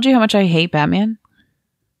ever told you how much I hate Batman?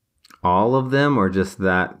 All of them, or just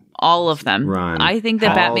that? All of them. Run. I think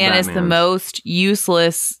that Batman is the most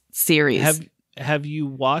useless series. Have you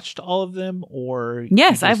watched all of them, or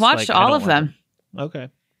yes, I've watched all of them. Okay.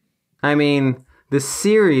 I mean, the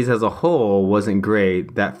series as a whole wasn't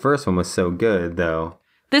great. That first one was so good, though.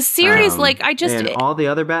 The series, and all the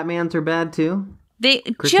other Batmans are bad too. They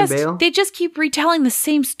Bale? just keep retelling the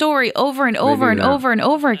same story over and over and over and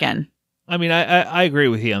over again. I mean, I agree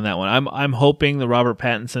with you on that one. I'm hoping the Robert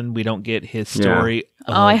Pattinson, we don't get his story.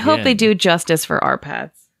 I hope they do justice for our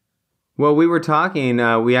Pats. Well, we were talking,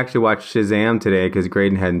 we actually watched Shazam today because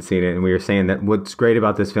Graydon hadn't seen it, and we were saying that what's great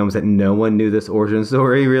about this film is that no one knew this origin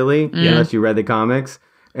story, really, unless you read the comics.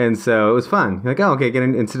 And so it was fun. You're like, oh, okay,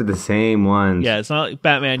 instead of the same ones. Yeah, it's not like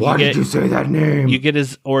Batman. Why did you say that name? You get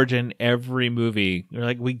his origin every movie. You're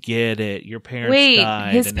like, we get it. Your parents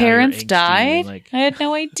died. His and now you're parents angsty. died? Like, I had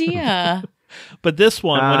no idea. but this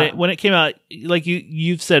one, when it came out, like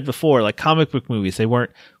you've said before, like comic book movies, they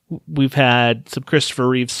weren't. We've had some Christopher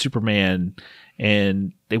Reeve's Superman,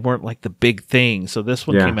 and they weren't like the big thing. So this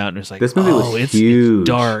one came out and it was like, this movie was huge. It's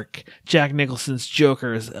dark. Jack Nicholson's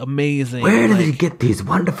Joker is amazing. Where did he get these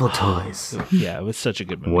wonderful toys? Yeah, it was such a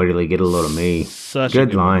good movie. Where did he get a load of me? Such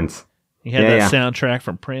good lines. He had that soundtrack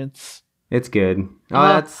from Prince. It's good.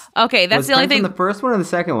 That's the only thing. The first one or the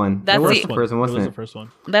second one? That's the first one, wasn't it? The first one.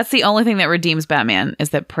 That's the only thing that redeems Batman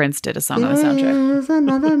is that Prince did a song on the soundtrack.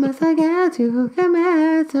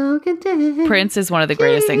 Prince is one of the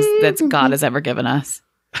greatest things that God has ever given us.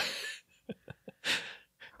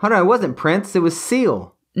 Hold on, it wasn't Prince. It was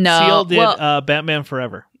Seal. No, Seal did Batman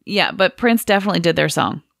Forever. Yeah, but Prince definitely did their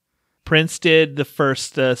song. Prince did the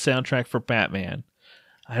first soundtrack for Batman.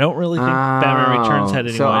 I don't really think Batman Returns had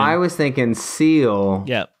anyone. So I was thinking Seal.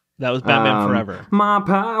 Yeah, that was Batman Forever. My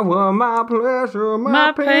power, my pleasure,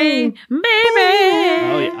 my pain, baby.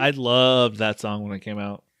 Oh yeah, I loved that song when it came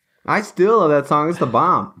out. I still love that song. It's the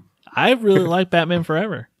bomb. I really like Batman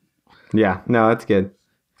Forever. Yeah, no, that's good.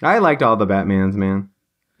 I liked all the Batmans, man.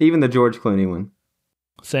 Even the George Clooney one.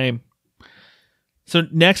 Same. So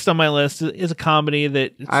next on my list is a comedy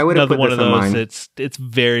that it's I would have another put one this of on those. mine. It's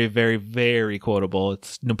very, very, very quotable.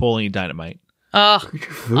 It's Napoleon Dynamite. Oh,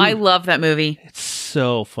 I love that movie. It's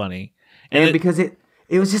so funny, and because it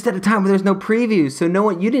was just at a time where there's no previews, so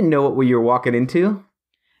you didn't know what you were walking into.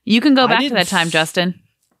 You can go back to that time, Justin.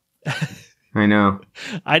 I know.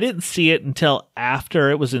 I didn't see it until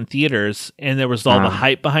after it was in theaters, and there was all the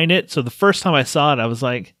hype behind it. So the first time I saw it, I was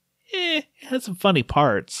like, it had some funny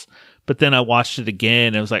parts. But then I watched it again,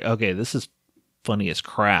 and I was like, okay, this is funny as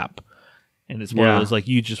crap. And it's one of those, like,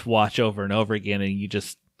 you just watch over and over again, and you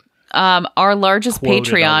just... our largest quote it all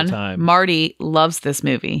the Patreon, time. Marty, loves this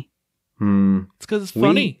movie. It's because it's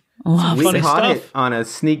funny. Love We funny caught stuff. it on a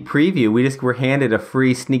sneak preview. We just were handed a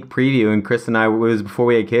free sneak preview, and Chris and I, it was before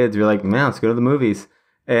we had kids. We were like, man, let's go to the movies.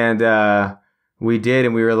 And we did,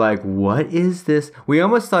 and we were like, what is this? We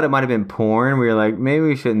almost thought it might have been porn. We were like, maybe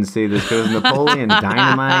we shouldn't see this. It was Napoleon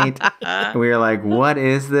Dynamite. And we were like, what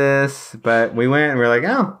is this? But we went, and we were like,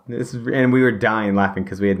 oh. And we were dying laughing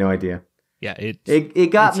because we had no idea. Yeah,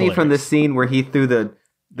 It got it's me from the hilarious. scene where he threw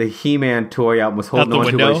the He-Man toy out and was holding the on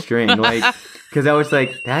to window? a string. Like, because I was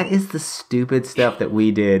like, that is the stupid stuff that we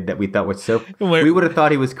did that we thought was so... Where- we would have thought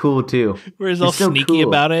he was cool, too. where he's all He's so sneaky cool.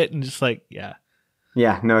 about it and just like, yeah.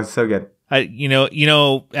 Yeah, no, it's so good. You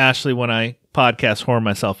know, Ashley, when I podcast whore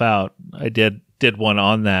myself out, I did one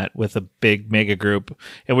on that with a big mega group,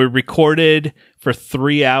 and we recorded for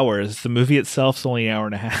 3 hours. The movie itself's only an hour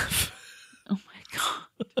and a half. Oh my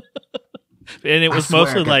god. And it I was swear,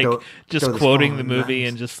 mostly I could like throw just this quoting phone the in the movie eyes.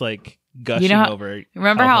 and just like gushing You know how- over it.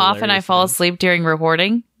 Remember how often I hilarious fall it is. asleep during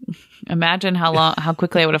recording? Imagine how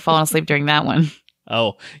quickly I would have fallen asleep during that one.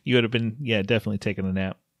 Oh, you would have been, definitely taking a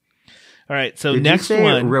nap. All right, so Did next you say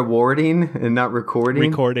one, rewarding and not recording?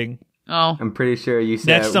 recording, Oh, I'm pretty sure you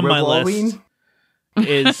said Next on my revolving? list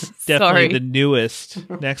is definitely Sorry. the newest.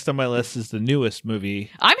 Next on my list is the newest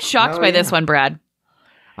movie. I'm shocked Oh, by this yeah. one, Brad.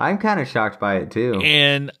 I'm kind of shocked by it, too.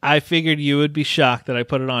 And I figured you would be shocked that I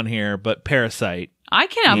put it on here, but Parasite. I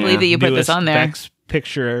cannot Yeah. believe that you put this newest on there. Best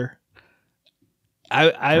Picture.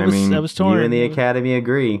 I was torn. You and the Academy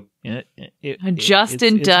agree. Justin it's a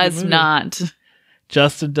good does movie. not.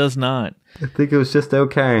 Justin does not. I think it was just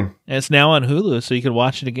okay. And it's now on Hulu, so you can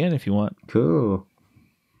watch it again if you want. Cool.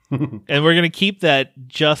 And we're gonna keep that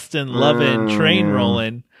Justin Lovin train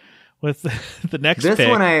rolling with the next This pick.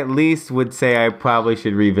 one I at least would say I probably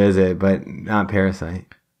should revisit, but not Parasite.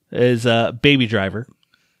 is Baby Driver.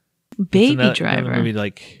 It's Baby another Driver. movie,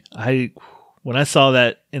 like when I saw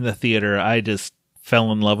that in the theater, I just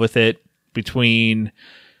fell in love with it. Between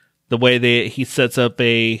the way he sets up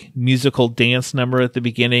a musical dance number at the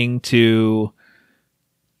beginning to,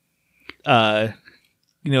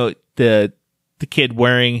 the kid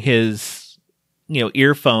wearing his,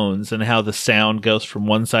 earphones and how the sound goes from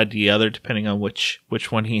one side to the other depending on which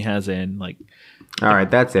one he has in. Like, All right,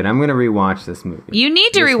 that's it. I'm going to rewatch this movie. You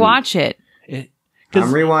need to This rewatch it. I'm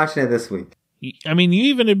 'cause, rewatching it this week. I mean, you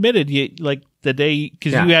even admitted the day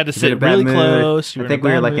because Yeah, you had to was in a sit bad really mood. close. You I were think in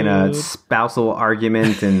we a were bad like in a mood. spousal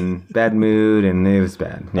argument and bad mood, and it was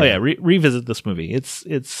bad. Oh yeah, revisit this movie. It's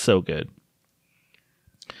so good.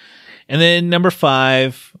 And then number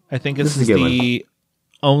 5, I think this This is is a good the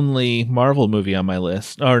only Marvel movie on my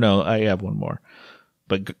list. Or no, I have one more.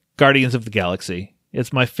 But Guardians of the Galaxy.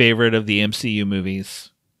 It's my favorite of the MCU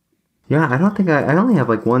movies, Yeah, I don't think I only have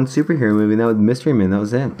like one superhero movie, and that was Mystery Men. That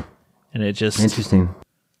was it. and it just Interesting.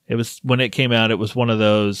 it was when it came out. It was one of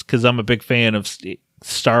those because I'm a big fan of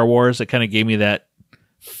Star Wars. It kind of gave me that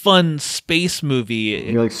fun space movie.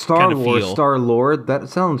 You're like Star kinda Wars, feel. Star Lord. That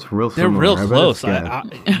sounds real They're similar. real I bet close.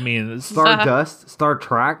 it's good. I mean, it's, Stardust, Star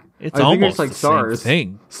Trek. it's I think almost it's like the stars. same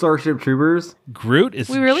thing. Starship Troopers, Groot is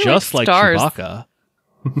We really just like like stars. Chewbacca.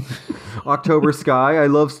 October Sky. I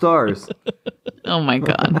love stars. Oh my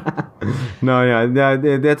god. No,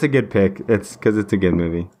 yeah, that's a good pick. It's because it's a good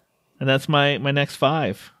movie. And that's my next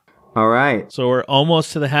 5. All right. So we're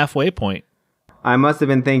almost to the halfway point. I must have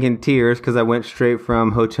been thinking tears because I went straight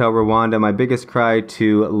from Hotel Rwanda, my biggest cry,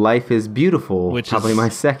 to Life is Beautiful, Which probably is my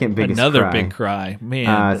second biggest Another cry. big cry.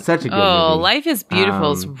 Man, Such a good Oh, movie. Life is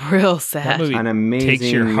Beautiful is real that sad. movie An amazing, takes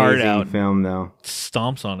your heart amazing out, film, though.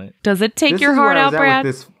 stomps on it. Does it take This your is heart where I out, was at Brad?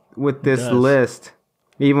 with this It does. list,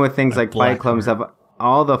 even with things My like Fight black Club and heart. stuff,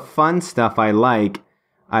 all the fun stuff I like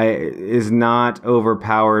is not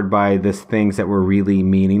overpowered by this things that were really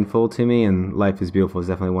meaningful to me, and Life is Beautiful is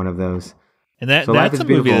definitely one of those. And that So Life that's is a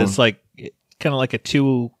movie Beautiful. that's like kind of like a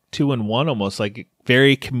two in one almost, like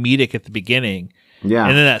very comedic at the beginning. Yeah.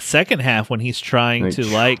 And then that second half when he's trying Like, to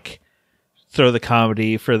like throw the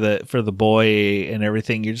comedy for the boy and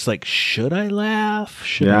everything, you're just like, should I laugh?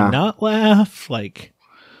 Should Yeah. I not laugh? Like,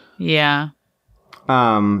 Yeah.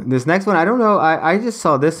 This next one, I don't know. I just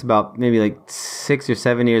saw this about maybe like 6 or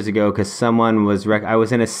 7 years ago because someone was I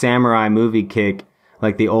was in a samurai movie kick,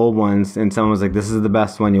 like the old ones, and someone was like, "This is the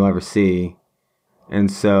best one you'll ever see," and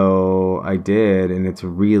so I did, and it's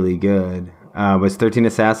really good. But it's 13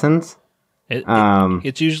 Assassins.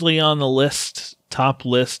 it's usually on the top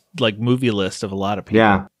list, like movie list of a lot of people.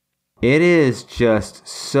 Yeah, it is just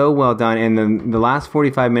so well done, and the last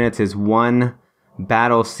 45 minutes is one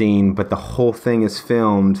battle scene, but the whole thing is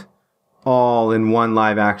filmed all in one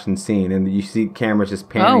live action scene, and you see cameras just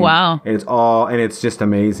panning. Oh, wow. And it's just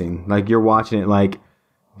amazing. Like you're watching it like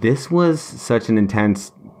this was such an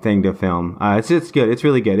intense thing to film. It's good. It's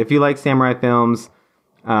really good. If you like samurai films,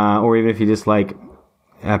 or even if you just like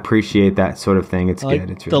appreciate that sort of thing, it's good.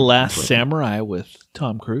 It's really, The Last Samurai with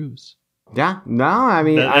Tom Cruise. Yeah. No, I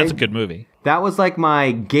mean That's a good movie. That was like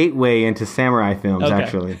my gateway into samurai films, Okay.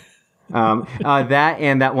 actually. That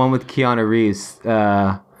and that one with Keanu Reeves.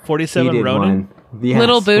 47 he did Ronin? one. Yes,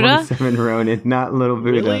 Little Buddha? 47 Ronin, not Little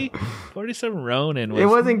Buddha. Really? 47 Ronin was... It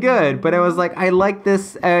wasn't good, but I was like, I like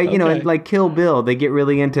this, you know, Okay. like Kill Bill, they get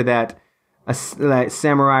really into that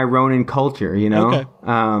samurai Ronin culture, you know? Okay.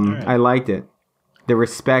 Right. I liked it. The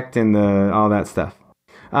respect and all that stuff.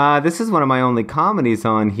 This is one of my only comedies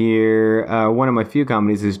on here. One of my few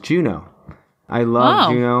comedies is Juno. I love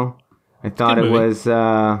Oh. Juno. I thought good it movie. was,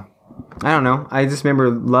 I don't know. I just remember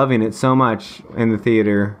loving it so much in the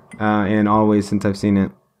theater, and always since I've seen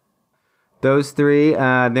it. Those three.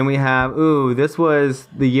 Then we have, this was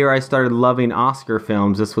the year I started loving Oscar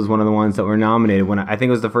films. This was one of the ones that were nominated. When I think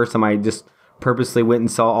it was the first time I just purposely went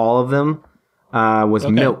and saw all of them. Was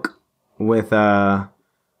Okay. Milk with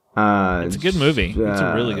It's a good movie. It's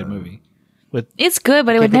a really good movie. With It's good,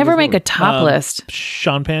 but it would think never his make name. a top list.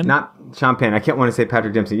 Sean Penn. not Sean Penn. I can't want to say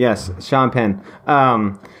Patrick Dempsey. Yes, Sean Penn.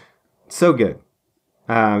 So good.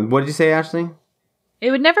 What did you say, Ashley? It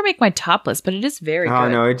would never make my top list, but it is very Oh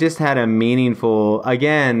good. no, it just had a meaningful,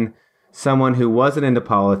 again, someone who wasn't into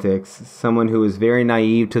politics, someone who was very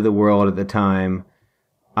naive to the world at the time.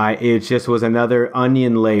 It just was another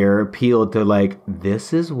onion layer peeled to like,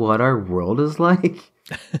 this is what our world is like.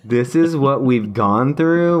 This is what we've gone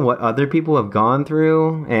through, what other people have gone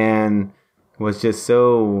through, and was just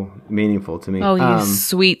so meaningful to me. Oh, you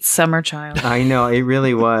sweet summer child. I know, it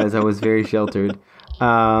really was. I was very sheltered.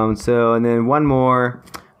 And then one more.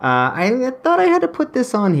 I thought I had to put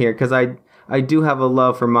this on here because I do have a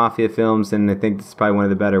love for mafia films, and I think this is probably one of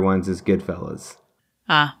the better ones is Goodfellas.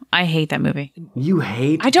 I hate that movie. You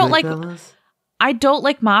hate I don't like- Goodfellas? I don't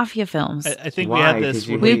like mafia films. I think Why? we had this. 'Cause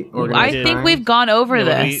you when hate we organized did- I think crime? we've gone over when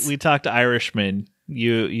this. We talked to Irishman.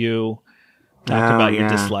 You talked Oh, about your yeah.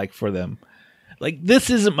 dislike for them. Like, this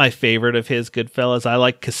isn't my favorite of his Goodfellas. I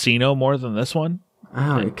like Casino more than this one.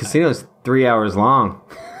 Oh, Casino's 3 hours long.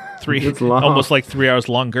 It's long. Almost like 3 hours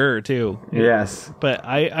longer too. Yes. But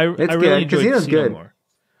I It's really good. enjoyed Casino's Casino good. more.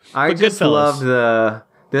 I But just Goodfellas. loved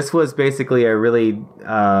this was basically a really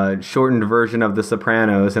shortened version of The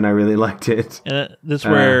Sopranos, and I really liked it. And this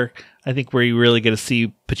where I think where you really get to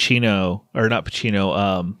see Joe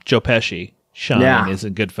Pesci shine Yeah. is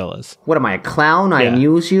in Goodfellas. What am I, a clown? I Yeah.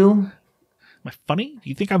 amuse you? Am I funny? Do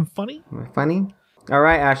you think I'm funny? Am I funny? All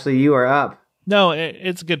right, Ashley, you are up. No,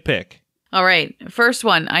 it's a good pick. All right, first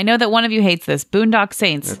one. I know that one of you hates this. Boondock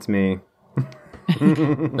Saints. That's me.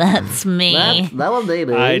 That's me. That was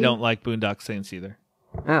baby. I don't like Boondock Saints either.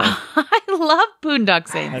 Oh, I love Boondock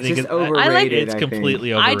Saints. I think just it- overrated. It's I think.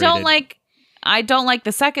 completely I overrated. don't like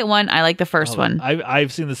the second one. I like the first one.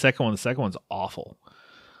 I've seen the second one. The second one's awful.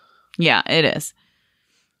 Yeah, it is.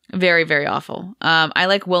 Very, very awful. I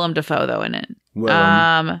like Willem Dafoe though in it.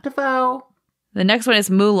 Willem Dafoe. The next one is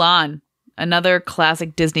Mulan, another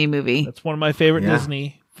classic Disney movie. That's one of my favorite Yeah.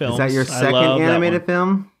 Disney films. Is that your I second love that animated one.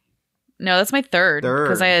 film? No, that's my third Third.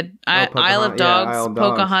 because I had Isle of Pocahontas. Yeah, Dogs, Isle of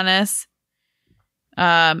Dogs.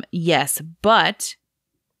 Pocahontas. Yes, but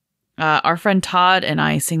our friend Todd and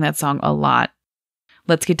I sing that song a lot.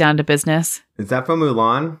 Let's get down to business. Is that from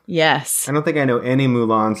Mulan? Yes, I don't think I know any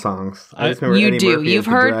Mulan songs. I just remember You Eddie do. Murphy You've as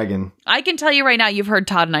the heard- dragon. I can tell you right now, you've heard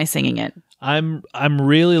Todd and I singing it. I'm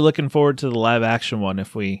really looking forward to the live action one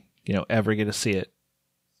if we ever get to see it.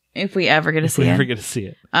 If we ever get to If see we it. ever get to see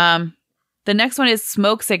it. The next one is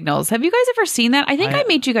Smoke Signals. Have you guys ever seen that? I think I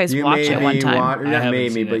made you guys You watch made it one me time. Not haven't made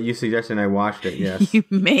me, seen but it. you suggested and I watched it. Yes. You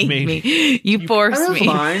made Made me. You It forced was me.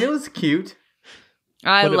 fine. It was cute.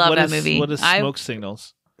 I What- love what that is- movie. What is Smoke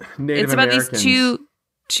Signals? Native It's about Americans. these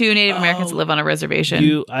two Native Americans that live on a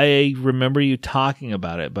reservation. I remember you talking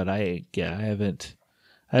about it, but I haven't.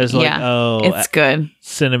 I was like, it's good.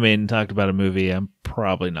 Cinnamon talked about a movie. I'm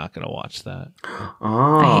probably not going to watch that.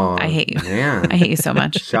 Oh, I hate you. Man. I hate you so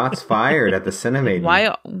much. Shots fired at the Cinemaiden.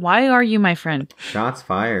 Why are you my friend? Shots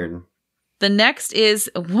fired. The next is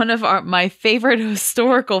one of my favorite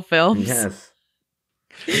historical films, Yes.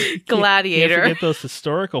 Gladiator. Can't forget those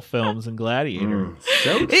historical films and Gladiator.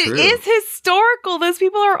 So true. It is historical. Those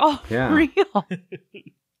people are all Yeah. real.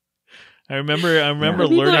 I remember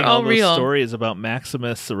People learning are all all those real. stories about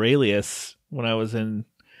Maximus Aurelius when I was in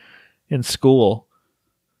school.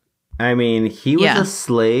 I mean, he was Yeah. a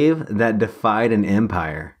slave that defied an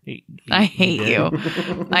empire. I hate you.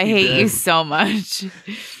 I hate you so much.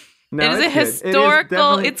 No, it is a it's good. It is historical.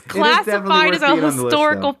 definitely- It's it is definitely classified worth as a being on the list,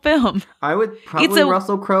 historical though. film. I would probably a-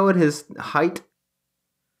 Russell Crowe at his height.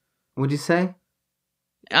 would you say?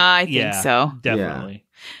 I think so. Definitely.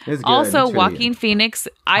 It was good. Also, It's really Joaquin good. Phoenix.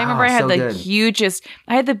 I remember I had so the good.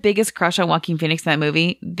 I had the biggest crush on Joaquin Phoenix in that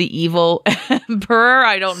movie, The Evil Emperor.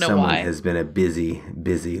 I don't know Someone why. has been a busy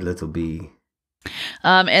little bee.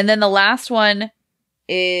 And then the last one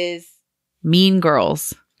is Mean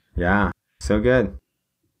Girls. Yeah, so good.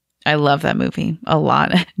 I love that movie a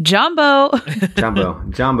lot. Jumbo.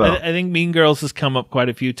 Jumbo. I think Mean Girls has come up quite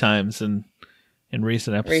a few times in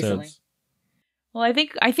recent episodes. Recently. Well, I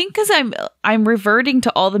think because I'm reverting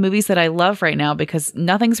to all the movies that I love right now because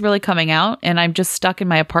nothing's really coming out, and I'm just stuck in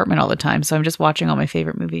my apartment all the time. So I'm just watching all my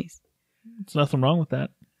favorite movies. There's nothing wrong with that.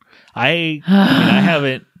 I mean, I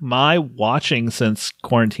haven't. My watching since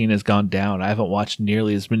quarantine has gone down. I haven't watched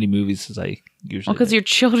nearly as many movies as I usually. Well, because do. your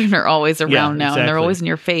children are always around now, and they're exactly. always in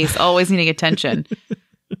your face, always needing attention.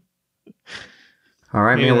 All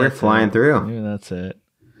right, Maybe man, we're that's flying it. through. Maybe that's it.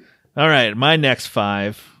 All right, my next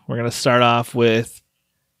 5. We're gonna start off with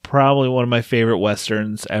probably one of my favorite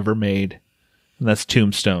westerns ever made, and that's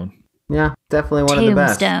Tombstone. Yeah, definitely one of the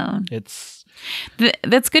best. Tombstone. It's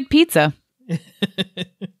That's good pizza.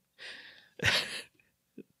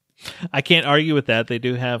 I can't argue with that. They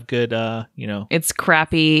do have good, It's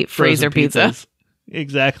crappy frozen freezer pizza. pizzas.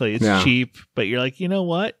 Exactly. It's Yeah. cheap, but you're like, you know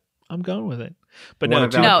what? I'm going with it. But One no,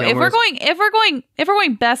 of Val No, Kilmer's- if we're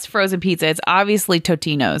going best frozen pizza, it's obviously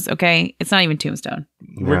Totino's. Okay, it's not even Tombstone.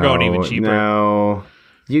 we're going even cheaper. No,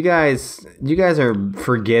 you guys are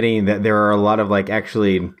forgetting that there are a lot of like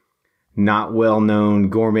actually not well-known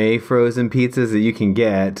gourmet frozen pizzas that you can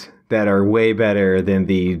get that are way better than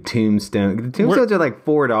the Tombstone. The Tombstones are like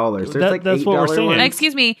 $4. There's like that's what we're $8 saying. ones.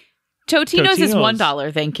 Excuse me, Totino's is Totino's.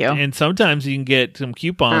 $1. Thank you. And sometimes you can get some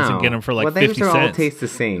coupons and Oh. get them for like well, 50 they all cents. taste the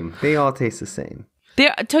same. They all taste the same.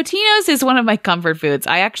 Totino's is one of my comfort foods.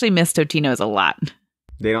 I actually miss Totino's a lot.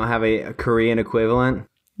 They don't have a Korean equivalent.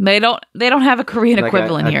 They don't have a Korean Like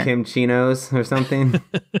equivalent a here. Kimchinos or something.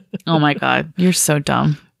 Oh my god, you're so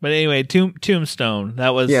dumb. But anyway, Tombstone.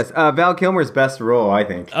 That was Yes, Val Kilmer's best role, I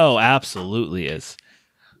think. Oh, absolutely is.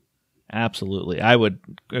 Absolutely, I would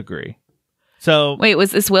agree. So Wait,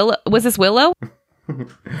 was this Willow?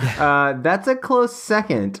 That's a close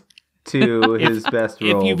second to his best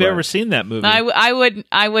role. if you've but- ever seen that movie,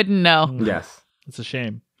 I wouldn't know. Yes. it's a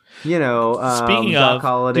shame. You know, Speaking Doc of,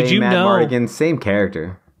 Holliday, did you Matt know- Mardigan, same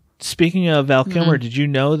character. Speaking of Val Kilmer, Mm-hmm. did you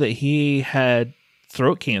know that he had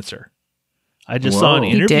throat cancer? I just saw an Whoa.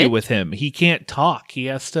 He interview did? with him. He can't talk. He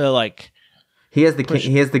has to like, He has the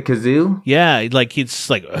kazoo. yeah, like he's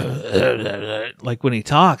like, like when he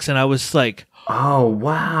talks. And I was like, Oh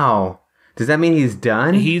wow! Does that mean he's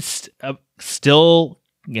done? he's still,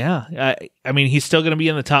 yeah. I mean, he's still going to be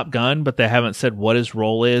in the Top Gun, but they haven't said what his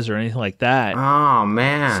role is or anything like that. Oh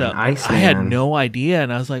man, So Iceman. I had no idea,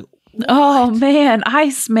 and I was like, Oh man,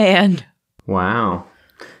 Iceman. Wow,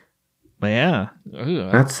 but yeah.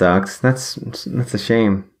 Ugh. that sucks. That's a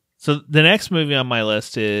shame. So the next movie on my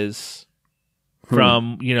list is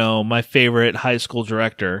from, my favorite high school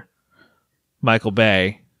director, Michael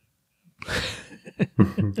Bay,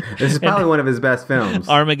 This is probably one of his best films.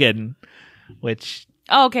 Armageddon, which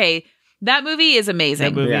Okay, that movie is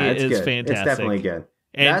amazing. That movie yeah, it's is good. fantastic. It's definitely good.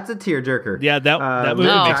 And- That's a tearjerker. yeah, that movie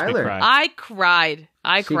No. makes me Tyler. cry. I cried.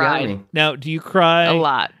 I She got cried me. Now, do you cry a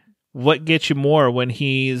lot. What gets you more, when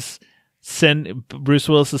Bruce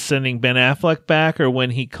Willis is sending Ben Affleck back, or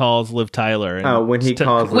when he calls Liv Tyler? And Oh, when he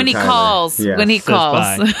calls. When he Tyler. calls. Yes, When he says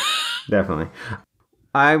calls. bye. definitely.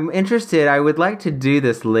 I'm interested. I would like to do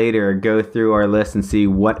this later, go through our list and see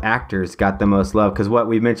what actors got the most love. Because what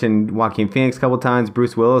we mentioned, Joaquin Phoenix a couple times,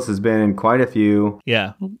 Bruce Willis has been in quite a few.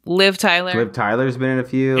 Yeah, Liv Tyler. Liv Tyler's been in a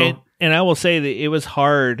few. and I will say that it was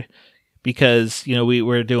hard because we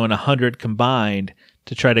were doing 100 combined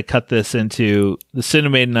to try to cut this into the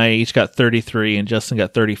Cinemaid and I each got 33, and Justin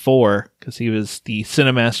got 34 because he was the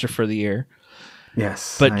Cinemaster for the year.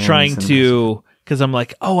 Yes. But I am trying some- to, because I'm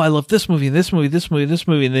like, oh, I love this movie, this movie, this movie, this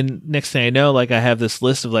movie, and then next thing I know, like I have this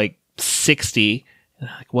list of like 60, and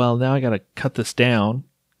I'm like, well, now I got to cut this down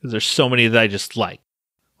because there's so many that I just like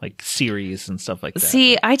series and stuff like that.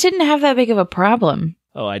 See, I didn't have that big of a problem.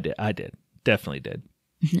 Oh, I did, definitely did.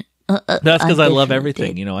 That's because I love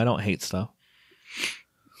everything. I don't hate stuff.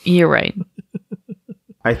 You're right.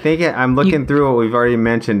 I think I'm looking through what we've already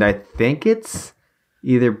mentioned. I think it's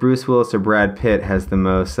either Bruce Willis or Brad Pitt has the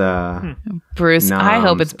most Bruce. I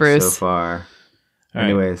hope it's noms Bruce. so far. All right.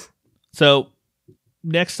 Anyways. So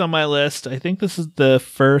next on my list, I think this is the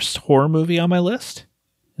first horror movie on my list.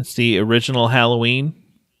 It's the original Halloween.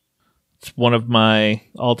 It's one of my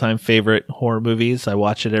all-time favorite horror movies. I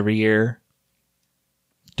watch it every year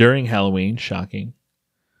during Halloween. Shocking.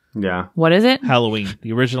 Yeah. What is it? Halloween,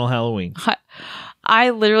 the original Halloween. I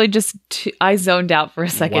literally just I zoned out for a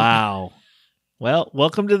second. Wow. Well,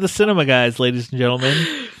 welcome to the cinema, guys, ladies and gentlemen.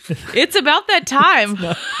 It's about that time.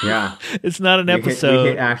 Yeah. It's not an We episode.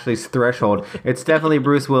 hit Ashley's threshold. It's definitely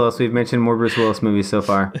Bruce Willis. We've mentioned more Bruce Willis movies so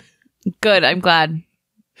far. Good. I'm glad.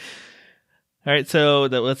 All right, so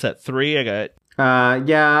what's that? 3? I got.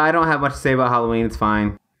 Yeah, I don't have much to say about Halloween. It's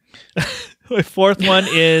fine. My fourth one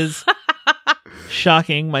is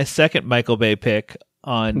shocking. My second Michael Bay pick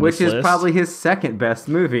on Which this is list, probably his second best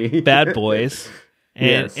movie. Bad Boys, and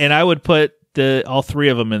Yes. and I would put all 3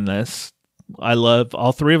 of them in this. I love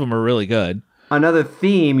all 3 of them are really good. Another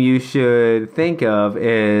theme you should think of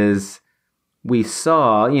is we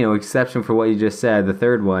saw, exception for what you just said, the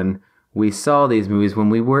third one, we saw these movies when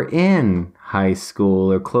we were in high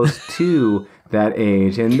school or close to that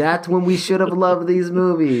age. And that's when we should have loved these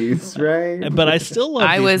movies, right? But I still love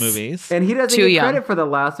I these was- movies. And he doesn't Too get young. credit for the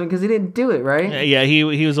last one because he didn't do it, right? Yeah, he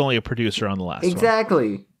was only a producer on the last one.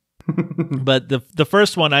 Exactly. But the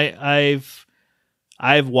first one, I've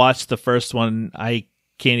watched the first one. I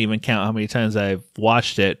can't even count how many times I've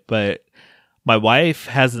watched it. But my wife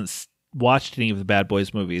hasn't watched any of the Bad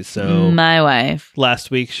Boys movies. So My wife.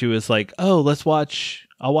 last week she was like, "Oh,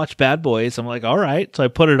 I'll watch Bad Boys." I'm like, "All right." So I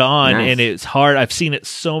put it on, Nice. and it's hard. I've seen it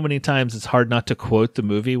so many times. It's hard not to quote the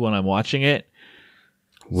movie when I'm watching it.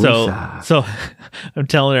 Woosah. So I'm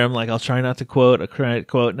telling her, I'm like, I'll try not to quote,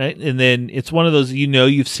 and then it's one of those,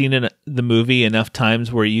 you've seen the movie enough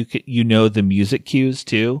times where you know the music cues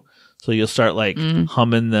too. So you'll start like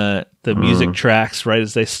humming the music tracks right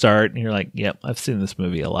as they start, and you're like, yep, I've seen this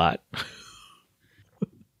movie a lot.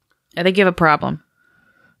 I think you have a problem.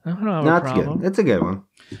 I don't have No, a that's problem. good. That's a good one.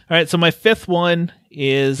 All right, so my fifth one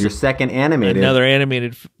is Your second animated. another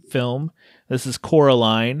animated film. This is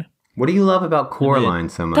Coraline. What do you love about Coraline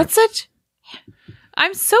so much? That's such.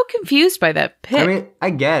 I'm so confused by that pick. I mean, I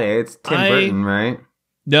get it. It's Tim Burton, right?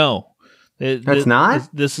 No. That's not?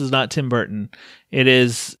 This is not Tim Burton. It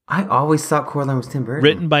is I always thought Coraline was Tim Burton.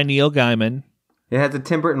 written by Neil Gaiman. It has a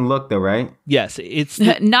Tim Burton look, though, right? Yes, it's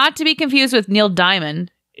Not to be confused with Neil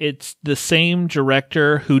Diamond. it's the same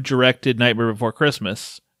director who directed Nightmare Before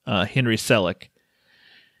Christmas, Henry Selick.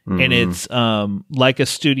 And it's Leica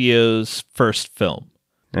Studios' first film.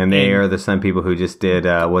 And they are the same people who just did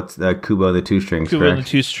Kubo the Two Strings, Kubo and the correct?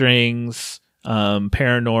 Two Strings,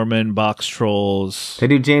 Paranorman, Box Trolls. They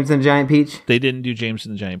do James and the Giant Peach? They didn't do James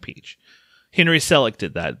and the Giant Peach. Henry Selick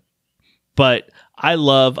did that. But I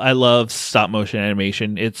love stop motion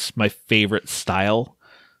animation. It's my favorite style.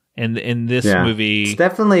 And in this movie, It's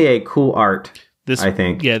definitely a cool art, I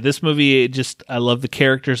think. Yeah, this movie, I love the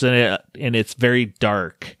characters in it, and it's very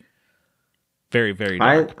dark. Very, very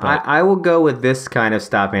dark. I will go with this kind of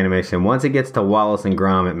stop animation. Once it gets to Wallace and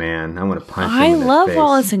Gromit, man, I'm going to punch him I in the love face.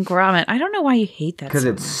 Wallace and Gromit. I don't know why you hate that. Because so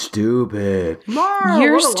it's stupid.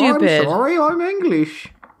 You're stupid. I'm sorry, I'm English.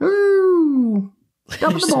 Ooh.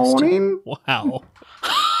 Stop in the morning. Wow.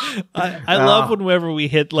 I love whenever we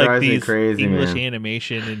hit like drives me these crazy, English man.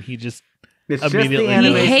 animation, and he just It's just Immediately. the He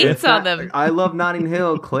animation. hates It's not- on them. I love Notting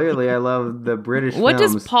Hill. Clearly, I love the British What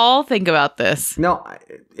films. does Paul think about this? No,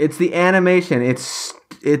 it's the animation. It's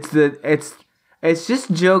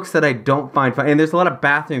just jokes that I don't find funny. And there's a lot of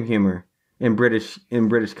bathroom humor in British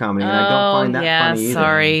comedy, and I don't find that funny either.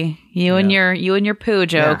 sorry. You and your poo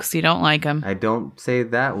jokes. You don't like them. I don't say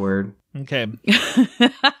that word. okay.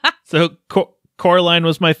 So Coraline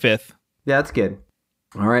was my fifth. Yeah, that's good.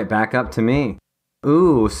 All right, back up to me.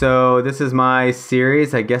 Ooh, so this is my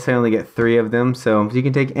series. I guess I only get 3 of them, so you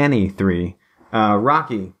can take any 3.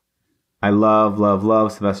 Rocky. I love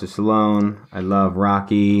Sylvester Stallone. I love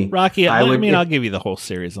Rocky. Rocky. If- I'll give you the whole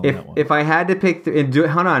series on that one. If I had to pick,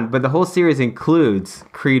 hold on, but the whole series includes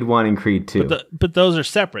Creed 1 and Creed 2. But those are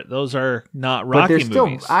separate. Those are not But Rocky they're still,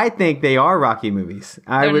 movies. I think they are Rocky movies.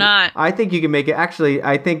 They're not. I think you can make it. Actually,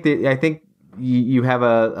 I think you have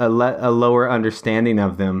a lower understanding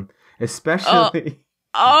of them, especially.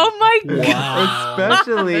 Oh my god! Wow.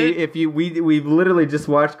 Especially if we've literally just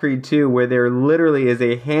watched Creed 2, where there literally is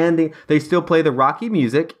a handing. They still play the Rocky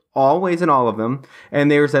music, always in all of them,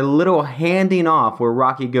 and there's a little handing off where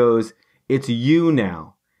Rocky goes, "It's you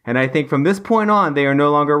now." And I think from this point on, they are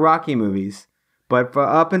no longer Rocky movies. But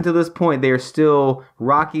up until this point, they are still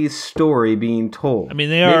Rocky's story being told. I mean,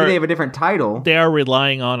 maybe they have a different title. They are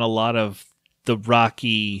relying on a lot of the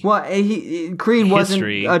Rocky. Well, Creed history.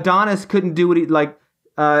 wasn't. Adonis couldn't do what he like.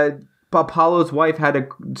 Apollo's wife had to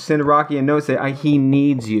send Rocky a note say, "He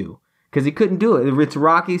needs you," because he couldn't do it. It's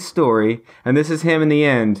Rocky's story, and this is him in the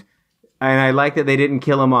end. And I like that they didn't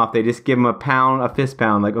kill him off. They just give him a fist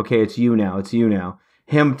pound, like, "Okay, it's you now. It's you now."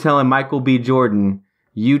 Him telling Michael B. Jordan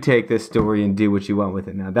you take this story and do what you want with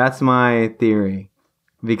it. Now, that's my theory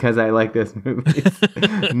because I like this movie.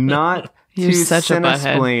 Not You're to such a butthead.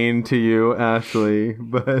 explain to you, Ashley,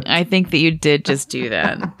 but I think that you did just do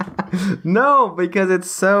that. no, because it's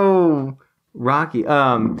so Rocky.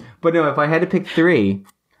 But no, if I had to pick 3,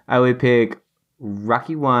 I would pick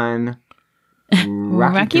Rocky 1,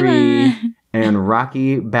 Rocky 3, One. and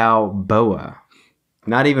Rocky Balboa.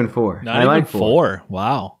 Not even 4. Not I even like 4.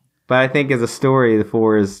 Wow. But I think as a story, the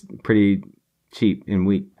 4 is pretty cheap and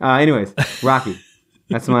weak. Anyways, Rocky.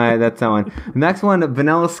 That's that one. Next one,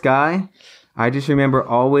 Vanilla Sky. I just remember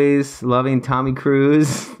always loving Tommy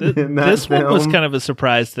Cruise. In that This one was film. kind of a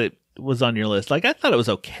surprise that was on your list. Like, I thought it was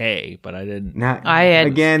okay, but I didn't. I have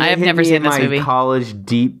it hit never me seen in this my movie. college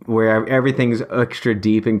deep, where everything's extra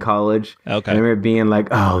deep in college. Okay. I remember being like,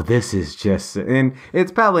 "Oh, this is just," and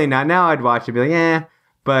it's probably not. Now I'd watch it, and be like, "Yeah,"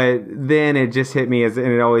 but then it just hit me and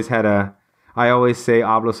it always had a. I always say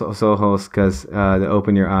 "Abro los ojos" because the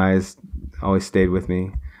 "open your eyes" always stayed with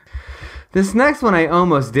me. This next one I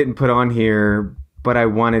almost didn't put on here, but I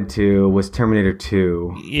wanted to, was Terminator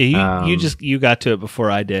 2. Yeah, you got to it before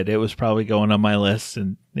I did. It was probably going on my list,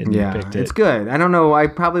 and you picked it. It's good. I don't know. I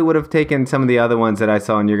probably would have taken some of the other ones that I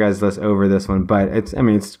saw on your guys' list over this one, but it's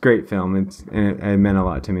a great film. It meant a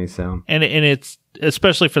lot to me. So, and it's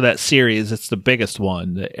especially for that series, it's the biggest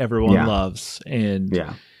one that everyone Yeah. loves, and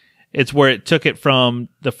yeah, it's where it took it from.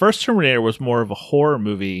 The first Terminator was more of a horror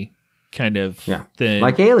movie kind of than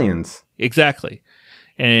like Aliens. Exactly.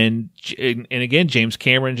 And again, James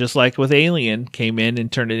Cameron, just like with Alien, came in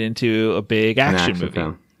and turned it into a big An action movie.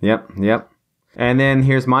 film. Yep. And then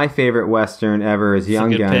here's my favorite Western ever is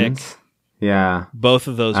Young a good Guns. pick. Yeah. Both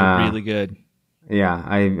of those are really good. Yeah,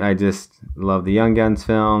 I just love the Young Guns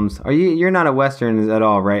films. You're not a Western at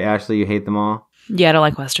all, right, Ashley? You hate them all? Yeah, I don't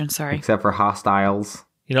like Western. Sorry. Except for Hostiles.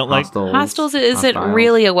 You don't like Hostels isn't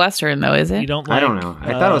really a Western, though, is it? you don't like I don't know.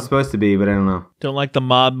 I thought it was supposed to be, but I don't know. don't like the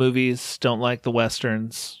mob movies, don't like the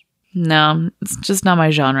westerns. No, it's just not my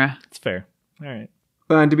genre. It's fair. All right.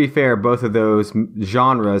 And to be fair, both of those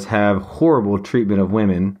genres have horrible treatment of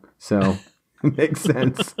women, so it makes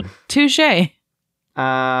sense. Touche. This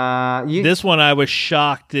one I was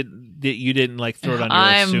shocked that you didn't like throw it on your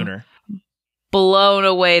list sooner. Blown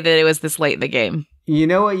away that it was this late in the game. You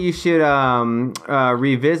know what you should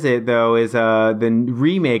revisit, though, is the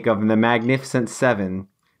remake of The Magnificent Seven,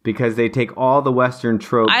 because they take all the Western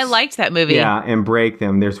tropes. I liked that movie. Yeah, and break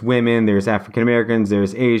them. There's women, there's African Americans,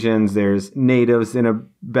 there's Asians, there's natives in a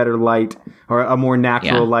better light, or a more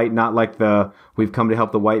natural light, not like the "we've come to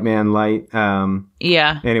help the white man" light.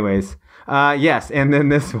 Yeah. Anyways, yes, and then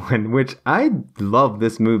this one, which I love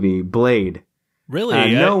this movie, Blade. Really?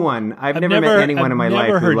 I've never met anyone in my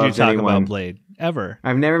life who loves talk anyone. about Blade ever.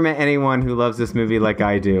 I've never met anyone who loves this movie like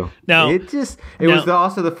I do. Now, it was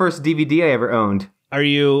also the first DVD I ever owned. Are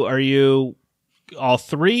you all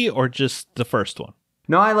 3 or just the first one?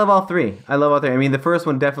 No, I love all 3. I mean, the first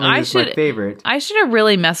one definitely is my favorite. I should have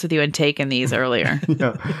really messed with you and taken these earlier.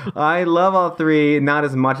 No, I love all 3, not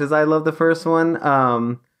as much as I love the first one.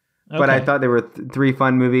 But I thought they were 3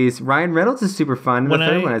 fun movies. Ryan Reynolds is super fun. The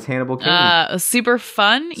third one is Hannibal Caine. Super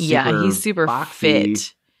fun? Yeah, he's super boxy.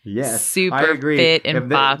 fit. Yes, Super I agree. fit and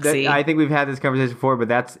boxy. I think we've had this conversation before, but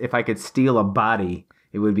that's if I could steal a body,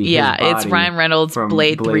 it would be his it's body Ryan Reynolds' from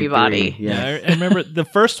Blade 3 body. Yeah, I remember the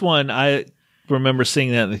first one. I remember seeing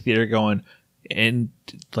that in the theater going, and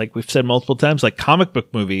like we've said multiple times, like comic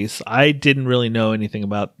book movies, I didn't really know anything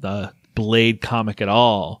about the Blade comic at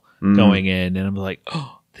all going in, and I'm like,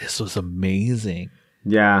 oh, this was amazing.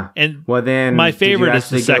 Yeah. And well, then my favorite is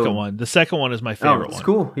the second one. The second one is my favorite it's one.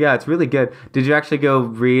 Cool. Yeah, it's really good. Did you actually go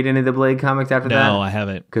read any of the Blade comics after that? No, I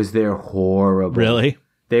haven't. Because they're horrible. Really?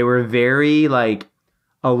 They were very they're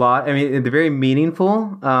very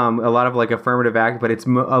meaningful. A lot of like affirmative act, but it's a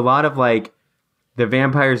lot of like the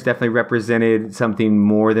vampires definitely represented something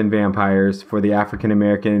more than vampires for the African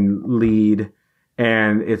American lead,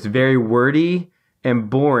 and it's very wordy and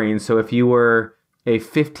boring. So if you were a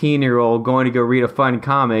 15-year-old going to go read a fun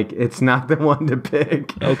comic, it's not the one to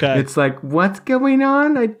pick. Okay. It's like, what's going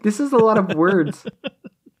on? This is a lot of words.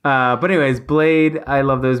 But anyways, Blade, I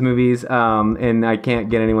love those movies, and I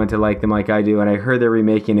can't get anyone to like them like I do, and I heard they're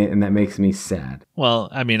remaking it, and that makes me sad. Well,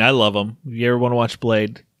 I mean, I love them. If you ever want to watch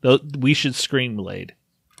Blade, we should screen Blade.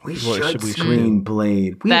 We What should should we screen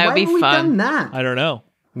Blade. That would be why haven't we fun. done that? I don't know.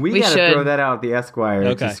 We We gotta should. throw that out at the Esquire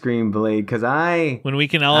Okay. to screen Blade, because When we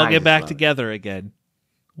can all I get just back love it. together again,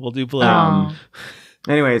 we'll do Blade. Oh.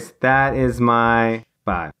 Anyways, that is my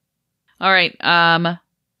 5. All right.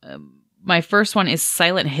 My first one is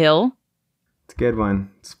Silent Hill. It's a good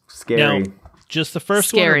one. It's scary. Now, just the first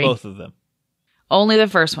Scary. one or both of them? Only the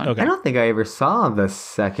first one. Okay. I don't think I ever saw the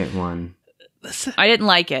second one. I didn't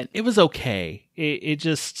like it. It was okay. It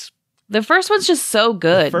just The first one's just so the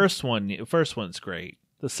good. first one's great.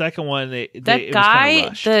 The second one, That it was kinda guy,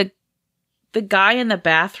 rushed. the guy in the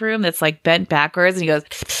bathroom that's like bent backwards and he goes,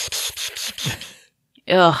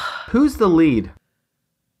 ugh. Who's the lead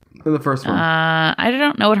in the first one? I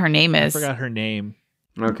don't know what her name I is. forgot her name.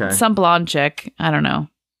 Okay. Some blonde chick. I don't know.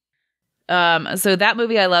 So that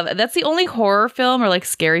movie I love. That's the only horror film or like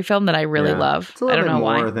scary film that I really Yeah. love. It's a I little don't bit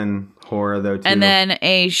know more why. than horror, though, too. And then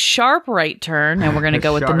a sharp right turn, and we're going to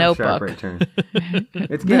go with The Sharp Notebook. right turn.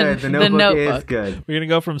 It's good. The The Notebook is Notebook. good. We're gonna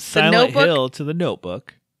go from Silent Notebook- Hill to The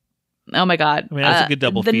Notebook. Oh my God. I mean, that's a good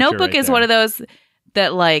double The feature Notebook right is there. one of those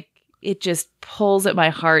that like, it just pulls at my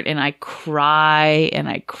heart and I cry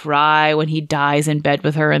when he dies in bed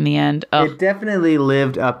with her in the end. Oh, It definitely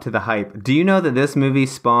lived up to the hype. Do you know that this movie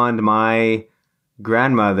spawned my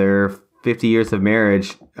grandmother, 50 years of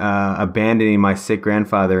marriage, abandoning my sick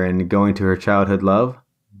grandfather and going to her childhood love?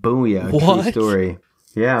 Booyah. What? True story.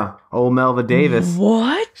 Yeah. Old Melva Davis.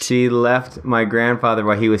 what? She left my grandfather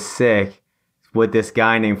while he was sick with this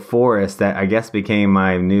guy named Forrest that I guess became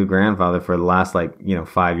my new grandfather for the last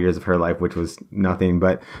 5 years of her life, which was nothing.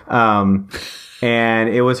 But and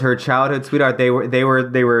it was her childhood sweetheart. They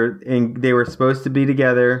were supposed to be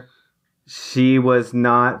together. She was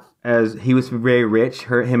not he was very rich.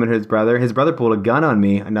 Him and his brother. His brother pulled a gun on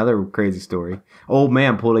me. Another crazy story. Old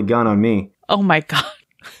man pulled a gun on me. Oh my God.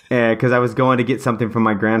 Because I was going to get something from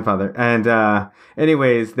my grandfather. And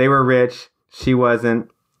anyways, they were rich. She wasn't.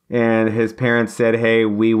 And his parents said, "Hey,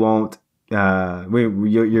 we won't.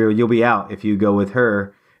 You'll be out if you go with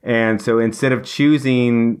her." And so instead of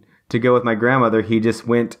choosing to go with my grandmother, he just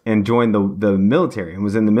went and joined the military and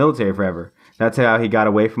was in the military forever. That's how he got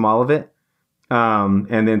away from all of it.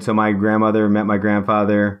 And then so my grandmother met my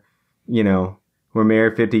grandfather. We're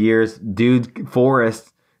married 50 years. Dude,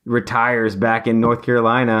 Forrest retires back in North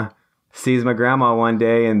Carolina, sees my grandma one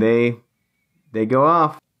day, and they go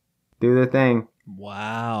off, do their thing.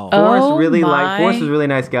 Wow. Forrest Oh Forrest was a really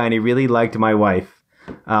nice guy, and he really liked my wife.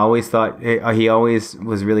 I always thought he always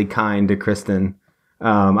was really kind to Kristen.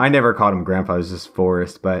 I never called him grandpa; it was just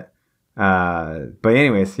Forrest. But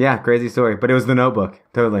anyways, yeah, crazy story. But it was The Notebook,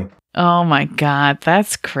 totally. Oh my God.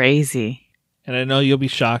 That's crazy. And I know you'll be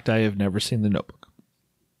shocked. I have never seen The Notebook.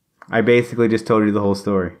 I basically just told you the whole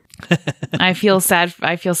story. I feel sad for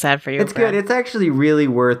you. It's Brad. good. It's actually really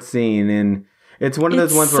worth seeing, and it's one of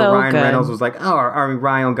those It's ones where so Ryan good. Reynolds was like, "Oh, are we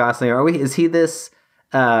Ryan Gosling? Is he this,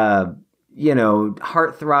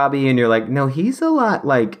 heartthrobby?" And you're like, "No, he's a lot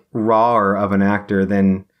like rawer of an actor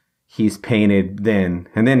than he's painted then."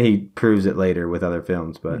 And then he proves it later with other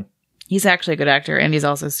films. But He's actually a good actor, and he's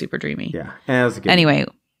also super dreamy. yeah, and it was a good, Anyway,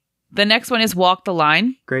 the next one is Walk the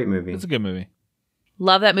Line. great movie. It's a good movie.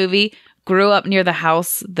 Love that movie. Grew up near the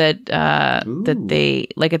house that Ooh. they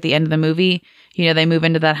like at the end of the movie. They move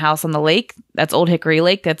into that house on the lake. That's Old Hickory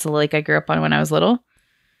Lake. That's the lake I grew up on when I was little.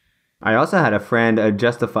 I also had a friend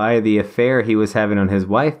justify the affair he was having on his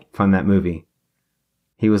wife from that movie.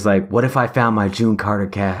 He was like, "What if I found my June Carter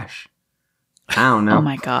cash?" I don't know. Oh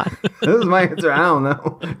my God. This is my answer. I don't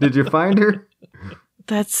know. Did you find her?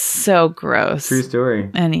 That's so gross. True story.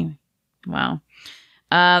 Anyway, wow.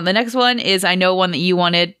 The next one is I know one that you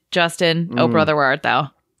wanted, Justin. Oh, brother, where art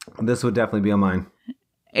thou? This would definitely be on mine.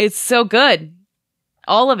 It's so good.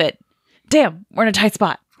 All of it. Damn, we're in a tight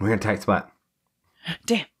spot. We're in a tight spot.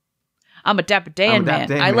 Damn. I'm a Dapper Dan I'm a man.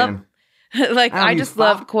 Dapper Dan I love, man. like, I don't I use just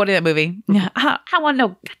love fop. quoting that movie. I want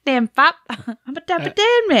no goddamn fop. I'm a Dapper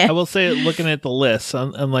Dan man. I will say, looking at the list,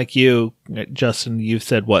 unlike you, Justin, you've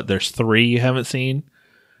said there's 3 you haven't seen.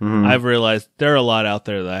 Mhm. I've realized there are a lot out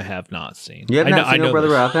there that I have not seen. You have not seen No Brother,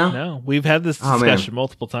 this. Where Art Thou? No, we've had this Oh, man. discussion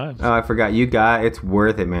multiple times. Oh, I forgot. It's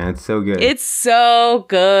worth it, man. It's so good. It's so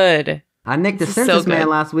good. I nicked the It's so census man good.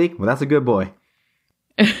 last week. Well, that's a good boy.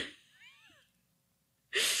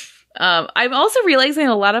 I'm also realizing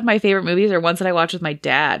a lot of my favorite movies are ones that I watch with my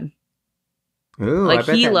dad. Ooh, Like,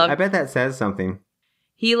 I he loved- bet that says something.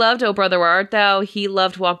 He loved Oh Brother Where Art Thou. He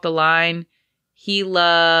loved Walk the Line. He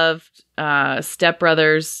loved Step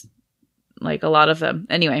Brothers. Like a lot of them.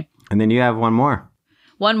 Anyway, And then you have one more.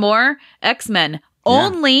 one more. X-Men.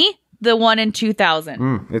 Only the one in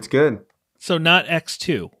 2000. It's good. So not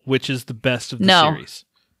X2, which is the best of the No. series.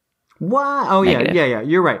 Why? Oh, Negative. yeah.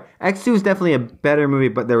 You're right. X2 is definitely a better movie,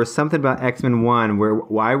 but there was something about X-Men 1 where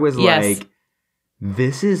I was Yes. like,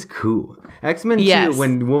 this is cool. X-Men 2, Yes.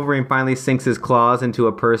 when Wolverine finally sinks his claws into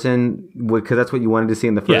a person, because that's what you wanted to see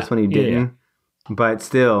in the first Yeah. one, he Yeah, didn't. But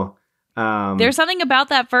still. There's something about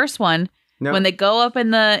that first one No. when they go up in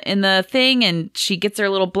the thing and she gets her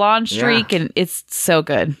little blonde streak, and it's so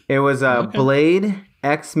good. It was Blade,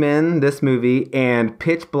 X-Men, this movie, and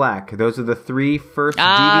Pitch Black. Those are the 3 first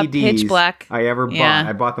DVDs Pitch Black. I ever bought. Yeah.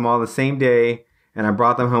 I bought them all the same day, and I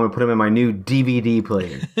brought them home and put them in my new DVD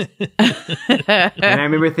player. And I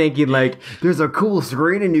remember thinking, like, there's a cool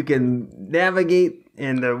screen and you can navigate.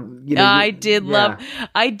 And I did love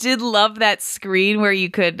that screen where you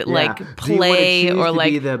could like play or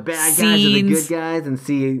like be the bad scenes. guys or the good guys and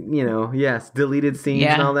see, deleted scenes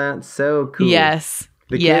and all that. So cool. Yes.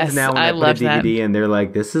 The kids now, when I they love put a DVD and they're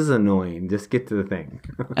like, this is annoying. Just get to the thing.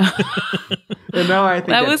 And now I think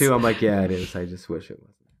that too. I'm like, yeah, it is. I just wish it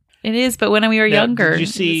wasn't. It is, but when we were younger. Did you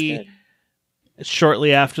see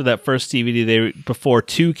shortly after that first DVD, before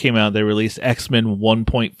 2 came out, they released X-Men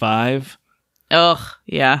 1.5? Oh,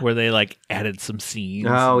 yeah. Where they like added some scenes.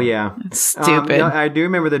 Oh, yeah. Stupid. I do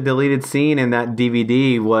remember the deleted scene in that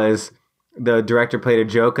DVD was the director played a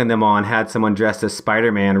joke on them all and had someone dressed as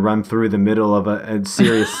Spider-Man run through the middle of a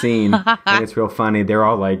serious scene. And it's real funny. They're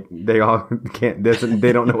all like, they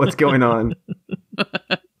don't know what's going on.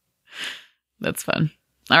 That's fun.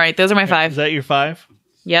 All right. Those are my 5. Is that your 5?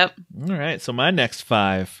 Yep. All right. So my next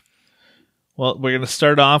 5. Well, we're going to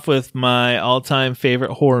start off with my all-time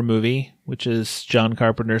favorite horror movie, which is John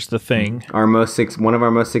Carpenter's The Thing. One of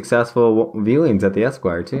our most successful viewings at the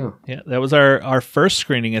Esquire, too. Yeah, that was our first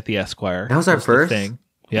screening at the Esquire. That was our first? The Thing.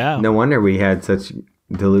 Yeah. No wonder we had such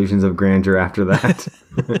delusions of grandeur after that.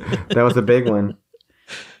 That was a big one.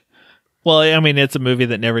 Well, I mean, it's a movie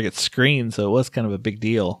that never gets screened, so it was kind of a big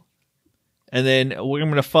deal. And then we're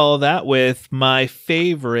going to follow that with my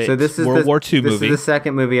favorite World War II movie. This is the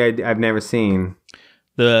second movie I've never seen.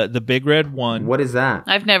 The Big Red One. What is that?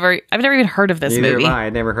 I've never even heard of this movie. Neither have I.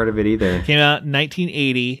 I'd never heard of it either. Came out in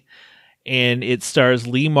 1980, and it stars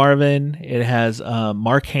Lee Marvin. It has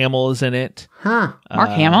Mark Hamill is in it. Huh. Mark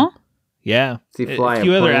Hamill? Yeah. Does he fly a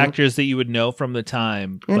few a other plane? Actors that you would know from the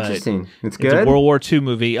time. Interesting. It's It's a good? World War II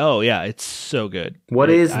movie. Oh, yeah. It's so good. What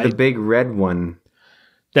is the Big Red One?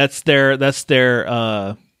 That's their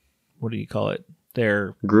what do you call it?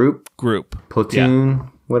 Their Group? Platoon?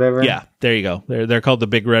 Whatever? Yeah, there you go. They're called the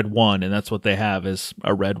Big Red One, and that's what they have is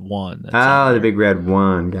a red one. The Big Red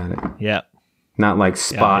One. Got it. Yeah. Not like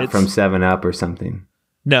Spot from 7-Up or something.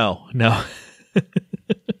 No.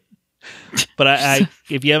 But I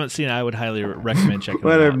if you haven't seen it, I would highly recommend checking it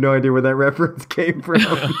out. I have no idea where that reference came from.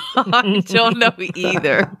 I don't know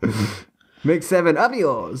either. Make 7 of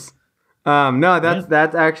yours. No,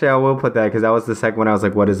 that's actually, I will put that because that was the second one. I was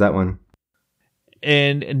like, what is that one?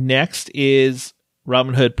 And next is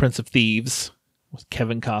Robin Hood, Prince of Thieves with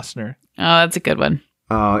Kevin Costner. Oh, that's a good one.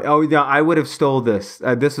 Oh, yeah, I would have stole this.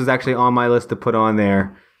 This was actually on my list to put on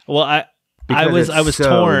there. Well, I was so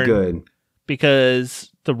torn good.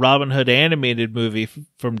 Because the Robin Hood animated movie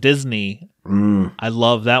from Disney, I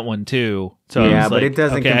love that one too. So yeah, I was but like, it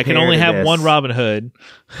doesn't. Okay, I can only have one Robin Hood.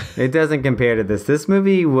 It doesn't compare to this. This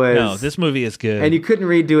movie was this movie is good, and you couldn't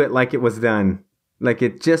redo it like it was done. Like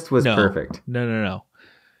it just was perfect. No.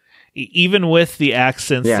 Even with the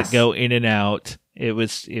accents that go in and out, it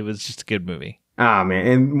was just a good movie. Oh man,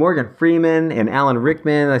 and Morgan Freeman and Alan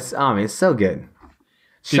Rickman. It's so good.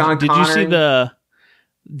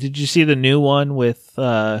 Did you see the new one with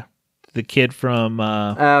the kid from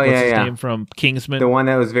what's his name from Kingsman? The one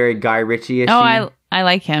that was very Guy Ritchie-ish. Oh, I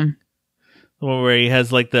like him. The one where he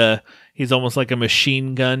has like he's almost like a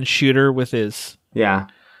machine gun shooter with his Yeah,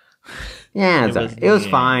 it was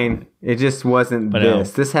fine. It just wasn't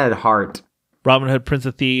this. This had heart. Robin Hood, Prince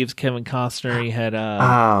of Thieves, Kevin Costner. He had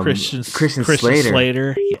Christian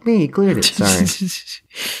Slater. Me, cleared it. Sorry.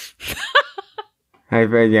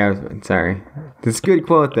 Sorry. It's a good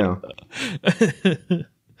quote, though.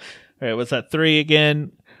 All right, what's that? 3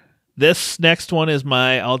 again. This next one is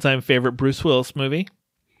my all-time favorite Bruce Willis movie.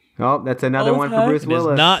 Oh, that's another one for Bruce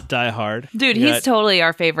Willis. It is not Die Hard. Dude, he's totally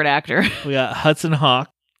our favorite actor. We got Hudson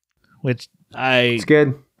Hawk, which It's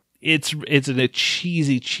good. It's a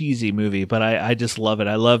cheesy movie, but I just love it.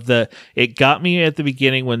 I love it got me at the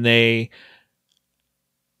beginning when they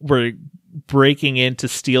were breaking in to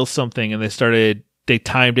steal something and they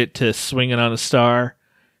timed it to Swinging on a Star,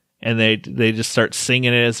 and they just start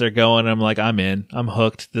singing it as they're going. I'm like, I'm in. I'm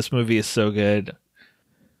hooked. This movie is so good.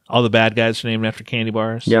 All the bad guys are named after candy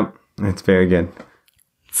bars. Yep, it's very good.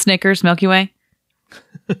 Snickers, Milky Way.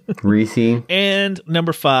 Reese. And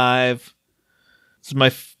number 5, this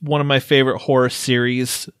is one of my favorite horror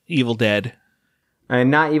series, Evil Dead.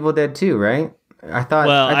 And not Evil Dead 2, right? I thought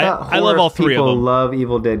I love all 3 of people them. Love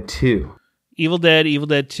Evil Dead 2. Evil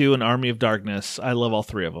Dead 2, and Army of Darkness. I love all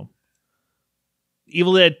 3 of them.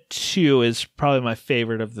 Evil Dead 2 is probably my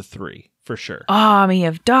favorite of the 3. for sure. Army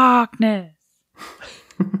of Darkness.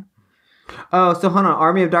 Oh, so hold on.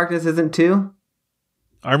 Army of Darkness isn't 2?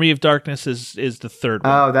 Army of Darkness is the third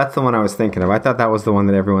one. Oh, that's the one I was thinking of. I thought that was the one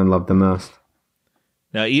that everyone loved the most.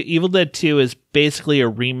 Now, Evil Dead 2 is basically a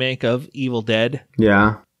remake of Evil Dead,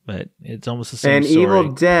 Yeah. but it's almost the same And story.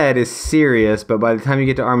 Evil Dead is serious, but by the time you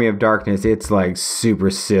get to Army of Darkness, it's like super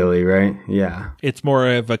silly, right? Yeah. It's more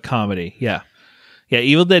of a comedy. Yeah. Yeah,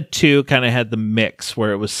 Evil Dead 2 kind of had the mix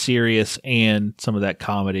where it was serious and some of that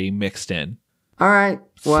comedy mixed in. All right.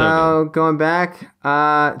 So Well, going back,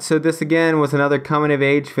 so this again was another coming of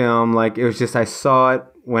age film. Like it was just I saw it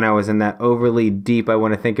when I was in that overly deep I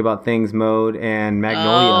want to think about things mode and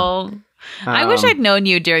Magnolia. Oh, I wish I'd known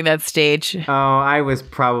you during that stage. Oh, I was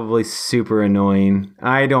probably super annoying.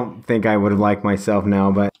 I don't think I would have liked myself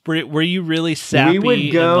now, but Were you really sappy? we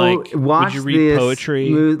would go and, like, watch would you read this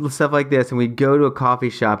poetry? stuff like this, and we'd go to a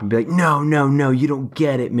coffee shop and be like, "No, no, no, you don't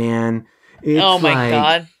get it, man. It's Oh my like,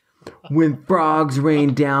 god. when frogs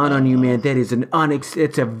rain down on you, man, that is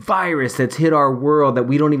it's a virus that's hit our world that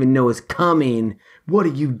we don't even know is coming. What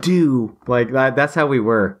do you do?" Like that's how we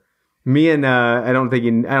were. Me and I don't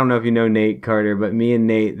know if you know Nate Carter, but me and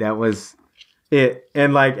Nate, that was it.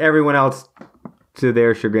 And like everyone else, to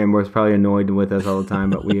their chagrin, was probably annoyed with us all the time.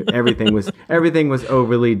 But everything was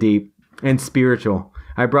overly deep and spiritual.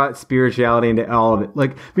 I brought spirituality into all of it.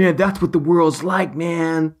 Like, man, that's what the world's like,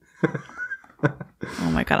 man.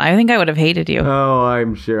 Oh my god. I think I would have hated you. Oh,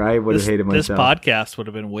 I'm sure I would have hated This myself. podcast would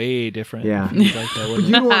have been way different. Yeah. Like that, But wouldn't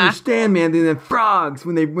you it? don't understand, man. The frogs,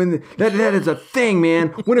 that is a thing, man.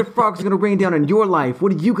 When a frog's gonna rain down on your life,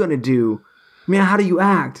 what are you gonna do, man? How do you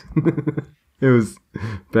act? It was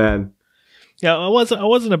bad. Yeah, I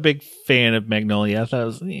wasn't a big fan of Magnolia. I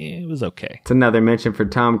thought it was okay. It's another mention for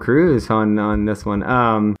Tom Cruise on this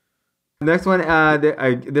one. Next one,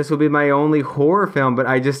 this will be my only horror film, but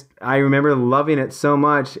I remember loving it so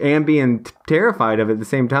much and being terrified of it at the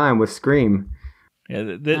same time with Scream.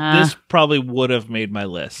 Yeah, this probably would have made my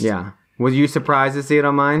list. Yeah. Was you surprised to see it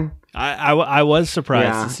on mine? I was surprised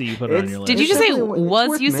Yeah. to see you put it on your list. Did you just say, definitely- it's was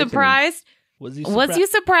worth you mentioning. surprised? Was you Was you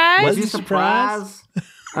surprised? Was You you surprised?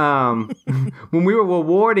 When we were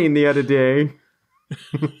awarding the other day.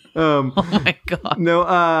 Oh my god. No,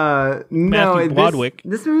 Matthew Broderick.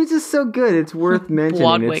 This movie's just so good. It's worth mentioning.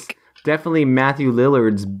 Broderick. It's definitely Matthew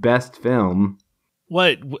Lillard's best film.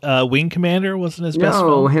 What? Wing Commander wasn't his best No,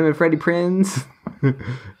 film? him and Freddie Prinze.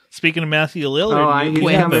 Speaking of Matthew Lillard, He's you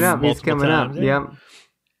have coming him up. He's multiple coming up. times. Yep.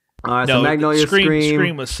 So No, Magnolia,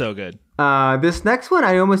 Scream was so good. This next one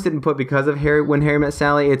I almost didn't put because of When Harry Met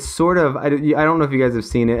Sally. It's sort of I don't know if you guys have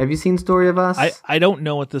seen it. Have you seen Story of Us? I don't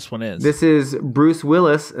know what this one is. This is Bruce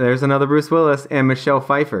Willis. There's another Bruce Willis and Michelle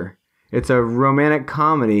Pfeiffer. It's a romantic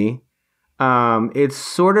comedy. It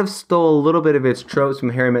sort of stole a little bit of its tropes from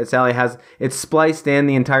Harry Met Sally. It's spliced in,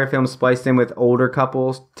 the entire film spliced in with older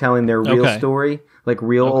couples telling their real story, like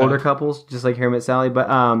real older couples, just like Harry Met Sally.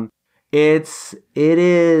 But it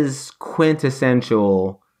is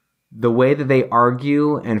quintessential. The way that they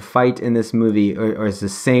argue and fight in this movie or is the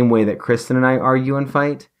same way that Kristen and I argue and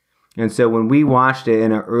fight. And so when we watched it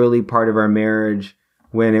in an early part of our marriage,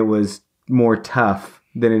 when it was more tough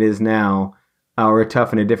than it is now, or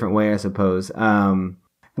tough in a different way, I suppose,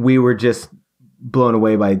 we were just blown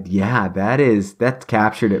away by, that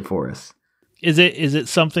captured it for us. Is it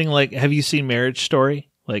something like? Have you seen Marriage Story?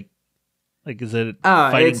 Like is it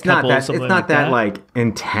fighting it's not couples? that. Something It's not like that like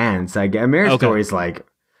intense. I guess Marriage Okay. Story is like.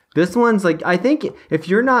 This one's like, I think if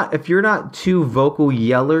you're not two vocal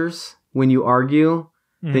yellers when you argue,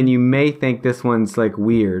 then you may think this one's like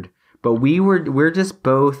weird. But we're just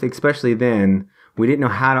both, especially then, we didn't know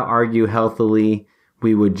how to argue healthily.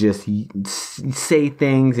 We would just say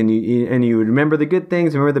things, and you would remember the good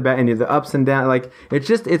things, remember the bad, and the ups and downs. Like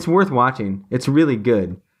it's worth watching. It's really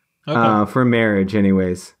good for marriage,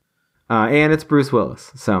 anyways. And it's Bruce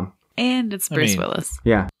Willis, so. And it's Bruce Willis.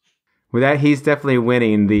 Yeah. With that, he's definitely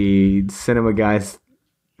winning the Cinema Guys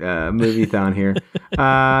movie-thon here.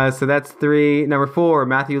 So that's 3. Number 4,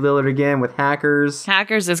 Matthew Lillard again with Hackers.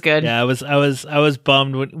 Hackers is good. Yeah, I was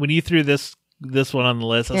bummed when you threw this one on the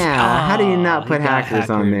list. I was like, How do you not put he got Hackers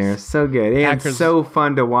on there? So good. And Hackers. so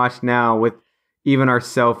fun to watch now with even our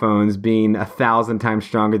cell phones being 1,000 times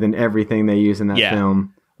stronger than everything they use in that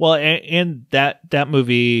film. Well, and that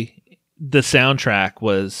movie, the soundtrack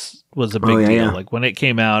was a big deal. Yeah. Like when it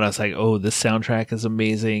came out, I was like, "Oh, this soundtrack is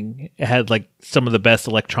amazing." It had like some of the best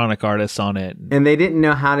electronic artists on it. And they didn't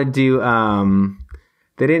know how to do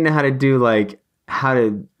like how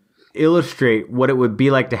to illustrate what it would be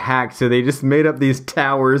like to hack, so they just made up these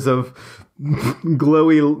towers of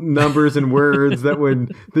glowy numbers and words that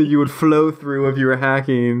you would flow through if you were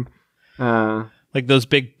hacking. Like those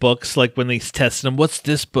big books, like when they tested them. What's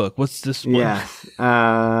this book? What's this one? Yes.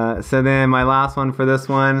 So then my last one for this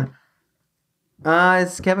one,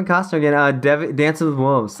 it's Kevin Costner again. Dances with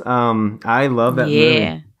Wolves. I love that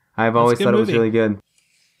movie. I've always thought it was really good.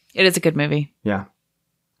 It is a good movie. Yeah.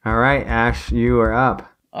 All right, Ash, you are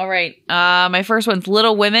up. All right. My first one's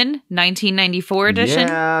Little Women, 1994 edition.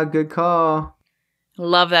 Yeah, good call.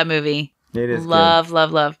 Love that movie. It is love.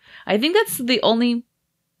 I think that's the only...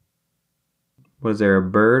 Was there a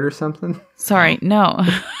bird or something? Sorry, no.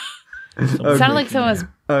 It sounded like someone was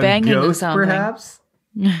banging a ghost, something. Perhaps?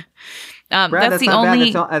 Brad, that's the not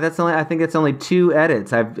only... bad. That's only. I think it's only 2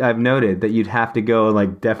 edits. I've noted that you'd have to go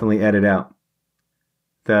like definitely edit out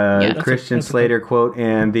the Christian Slater quote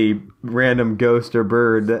and the random ghost or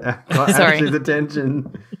bird that caught Ashley's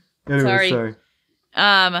attention. Anyway, sorry.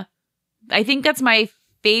 I think that's my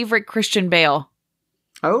favorite Christian Bale.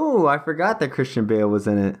 Oh, I forgot that Christian Bale was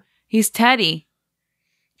in it. He's Teddy.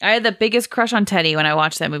 I had the biggest crush on Teddy when I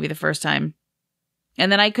watched that movie the first time.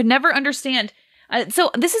 And then I could never understand. So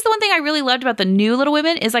this is the one thing I really loved about the new Little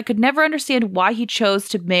Women is I could never understand why he chose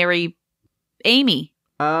to marry Amy.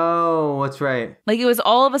 Oh, that's right. Like it was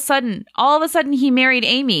all of a sudden he married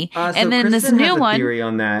Amy. And then Kristen this new has a one. theory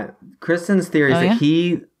on that. Kristen's theory is that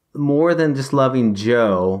he, more than just loving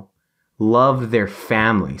Joe, loved their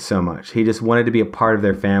family so much. He just wanted to be a part of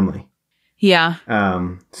their family. Yeah.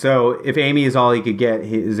 So if Amy is all he could get,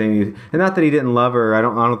 is Amy, and not that he didn't love her. I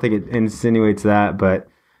don't think it insinuates that, but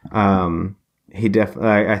he definitely.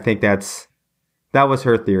 I think that was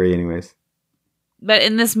her theory, anyways. But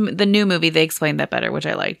in the new movie, they explained that better, which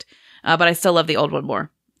I liked. But I still love the old one more.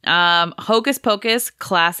 Hocus Pocus,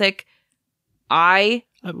 classic. I'm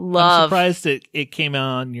surprised it came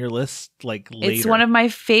on your list like later. It's one of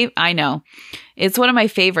my I know. It's one of my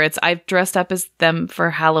favorites. I've dressed up as them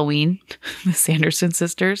for Halloween, the Sanderson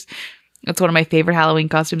sisters. It's one of my favorite Halloween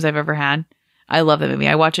costumes I've ever had. I love that movie.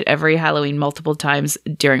 I watch it every Halloween multiple times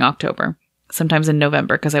during October, sometimes in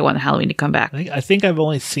November because I want Halloween to come back. I think I've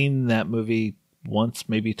only seen that movie once,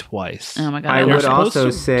 maybe twice. Oh my God. I would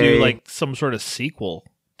also say do like some sort of sequel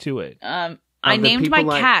to it. I named my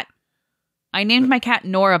cat. I named my cat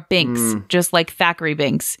Nora Binks, just like Thackeray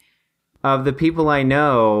Binks. Of the people I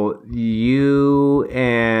know, you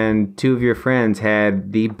and 2 of your friends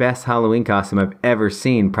had the best Halloween costume I've ever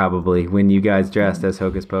seen, probably, when you guys dressed as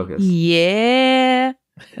Hocus Pocus. Yeah.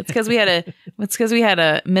 That's because we had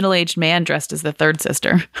a middle-aged man dressed as the third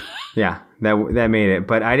sister. Yeah, that made it.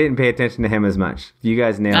 But I didn't pay attention to him as much. You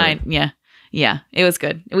guys nailed it. Yeah, it was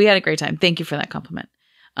good. We had a great time. Thank you for that compliment.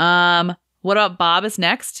 What about Bob is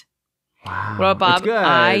next? Wow. What about Bob? It's good.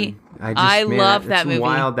 I love that movie. It's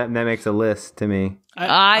wild that makes a list to me.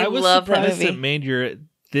 I was love that surprised movie. it made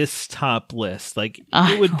this top list. Like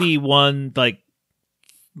it would be one like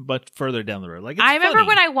much further down the road. Like I remember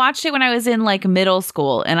when I watched it when I was in like middle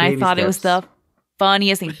school, and I thought it was the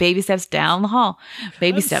funniest thing. Baby steps down the hall,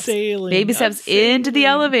 baby steps into the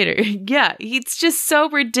elevator. Yeah, it's just so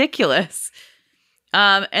ridiculous.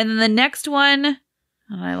 And then the next one,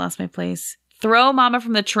 I lost my place. Throw Mama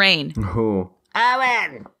from the Train. Ooh.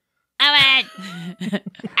 Owen.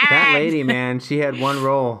 That lady, man, she had one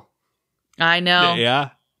role. I know.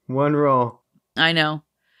 Yeah. One role. I know.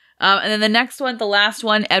 And then the next one, the last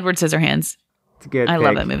one, Edward Scissorhands. It's a good I pick.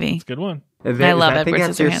 love that movie. It's a good one. I love Edward Scissorhands. I think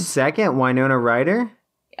that's your second, Winona Ryder.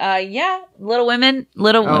 Yeah. Little Women.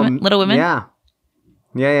 Little Women. Yeah.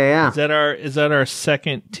 Is that our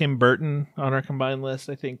second Tim Burton on our combined list,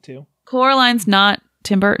 I think, too? Coraline's not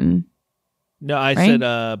Tim Burton. No, I said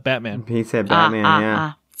Batman. He said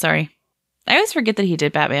Batman, Sorry. I always forget that he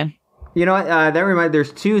did Batman. You know what?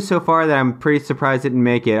 There's 2 so far that I'm pretty surprised didn't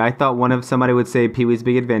make it. I thought somebody would say Pee-wee's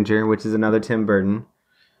Big Adventure, which is another Tim Burton.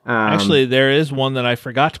 Actually, there is one that I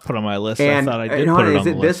forgot to put on my list. I thought I did put it on the list.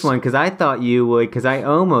 Is it this one? Because I thought you would, because I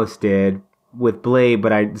almost did with Blade,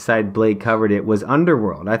 but I decided Blade covered it, was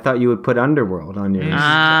Underworld. I thought you would put Underworld on yours.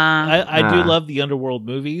 I do love the Underworld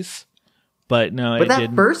movies, but no, but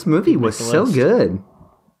that first movie was so good.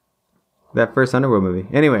 That first Underworld movie.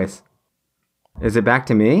 Anyways, is it back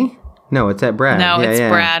to me? No, it's at Brad. No, it's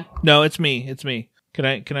Brad. No, it's me. It's me. Can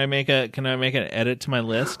I make an edit to my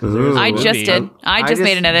list? I just did. I just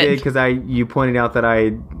made an edit because you pointed out that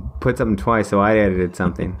I put something twice, so I edited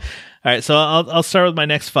something. All right, so I'll start with my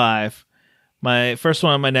next 5. My first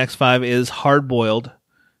one on my next 5 is Hard Boiled.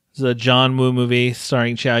 It's a John Woo movie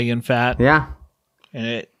starring Chow Yun-fat. Yeah,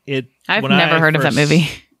 and I've never heard of that movie.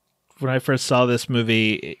 When I first saw this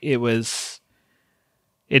movie,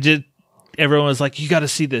 everyone was like, you got to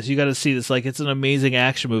see this. You got to see this. Like, it's an amazing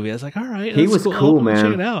action movie. I was like, all right. He that's was cool, I'll man.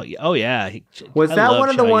 Check it out. Oh, yeah. Was I that love one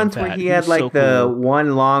of the Chow ones Yun-fat. where he had was like so the cool.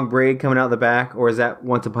 one long braid coming out the back, or is that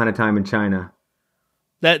Once Upon a Time in China?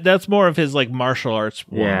 That's more of his like martial arts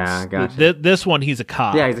ones. Yeah, gotcha. This one, he's a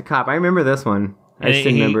cop. Yeah, he's a cop. I remember this one. I And just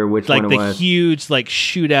didn't remember which like one it the was. huge like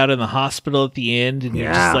shootout in the hospital at the end, and you're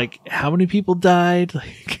Yeah. just like, how many people died?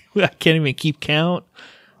 Like, I can't even keep count.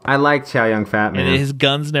 I like Chow Yun-fat, man. And his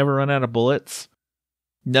guns never run out of bullets.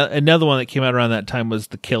 No, another one that came out around that time was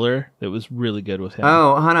The Killer. That was really good with him.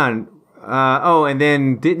 Oh, hold on. And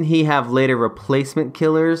then didn't he have later Replacement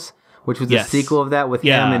Killers, which was Yes. a sequel of that with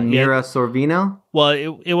Yeah, him and yeah. Mira Sorvino? Well,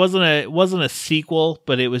 it wasn't a sequel,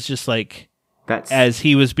 but it was just like That's as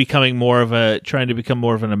he was becoming trying to become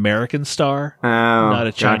more of an American star, not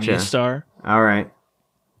a Chinese gotcha. star. All right. All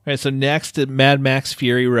right, so next at Mad Max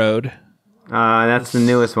Fury Road. That's the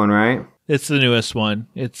newest one, right? It's the newest one.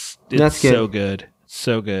 It's That's good. so good.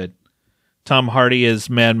 So good. Tom Hardy as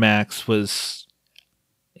Mad Max was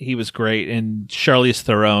great, and Charlize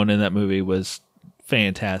Theron in that movie was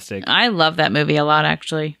fantastic. I love that movie a lot,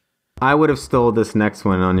 actually. I would have stole this next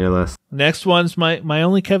one on your list. Next one's my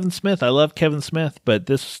only Kevin Smith. I love Kevin Smith, but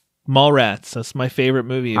this Mallrats, that's my favorite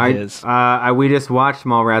movie of his. We just watched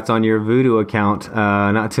Mallrats on your Vudu account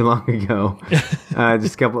not too long ago,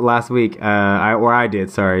 just last week. I did,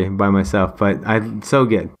 sorry, by myself, but so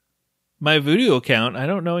good. My Voodoo account. I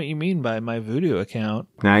don't know what you mean by my Voodoo account.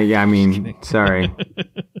 Yeah, I mean, sorry.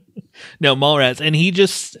 No, Mallrats. And he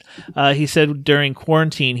just, he said during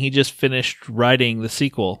quarantine, he just finished writing the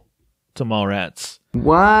sequel to Mallrats.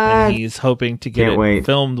 What? And he's hoping to get Can't it wait.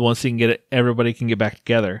 filmed once he can get it, everybody can get back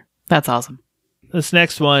together. That's awesome. This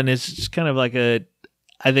next one is just kind of like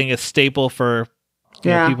I think a staple for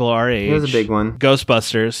Yeah, people our age. it was a big one.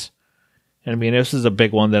 Ghostbusters. And I mean, this is a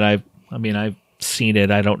big one that I've seen it,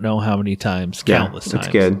 I don't know how many times, countless times.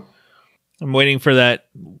 It's good. I'm waiting for that.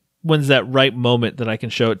 When's that right moment that I can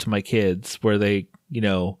show it to my kids where they,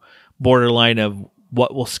 borderline of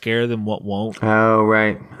what will scare them, what won't. Oh,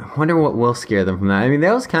 right. I wonder what will scare them from that. I mean,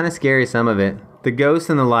 that was kind of scary, some of it. The ghosts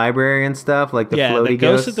in the library and stuff, like the floaty the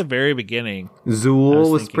ghost ghosts. at the very beginning. Zool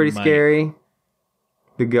was thinking pretty scary.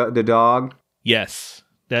 The dog. Yes.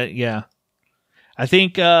 I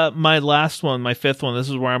think my last one, my fifth one, this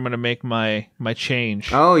is where I'm going to make my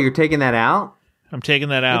change. Oh, you're taking that out? I'm taking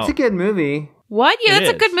that out. It's a good movie. What? Yeah, It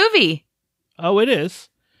that's a is. good movie. Oh, it is.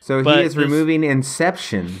 So But he is this- removing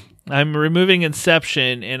Inception. I'm removing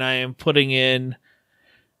Inception, and I am putting in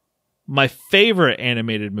my favorite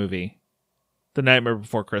animated movie, The Nightmare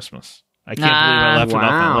Before Christmas. I can't believe I left it off my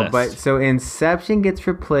Wow, list. but so Inception gets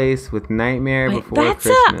replaced with Nightmare Wait, Before that's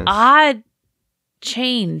Christmas. an odd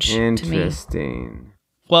change to me. Interesting.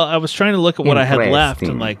 Well, I was trying to look at what I had left Interesting.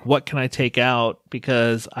 and like what can I take out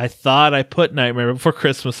because I thought I put Nightmare Before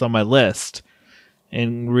Christmas on my list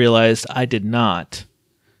and realized I did not.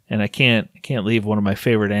 And I can't leave one of my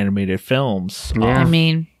favorite animated films. Yeah. I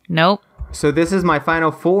mean, nope. So this is my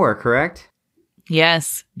final four, correct?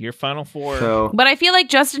 Yes. Your final four. So, But I feel like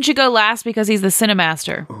Justin should go last because he's the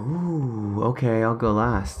Cinemaster. ooh, okay, I'll go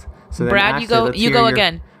last. So then Brad, Ashley, you go let's you hear go your-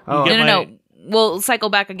 again. Oh, You get No. We'll cycle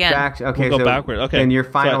back again. okay, We'll go so backward. Okay. Then your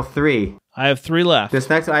So final three. I have three left. This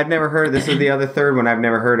next I've never heard. This is the other third one I've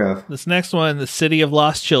never heard of. This next one, The City of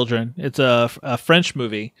Lost Children. It's a French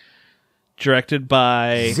movie directed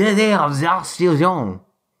by Jean-Pierre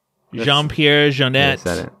Jeunet,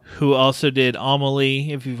 said it. who also did Amélie,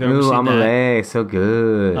 if you've ever Ooh, seen that. Amelie, so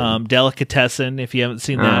good. Delicatessen, if you haven't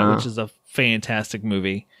seen that, Uh-huh. which is a fantastic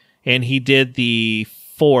movie. And he did the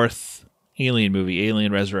fourth Alien movie,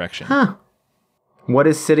 Alien Resurrection. Huh. What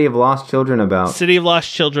is City of Lost Children about? City of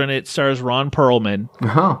Lost Children, it stars Ron Perlman.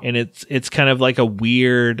 Oh, And it's kind of like a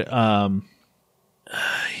weird,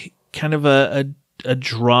 kind of a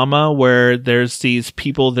drama where there's these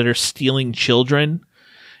people that are stealing children,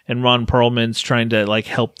 and Ron Perlman's trying to like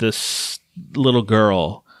help this little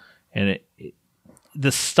girl, and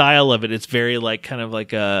the style of it's very like kind of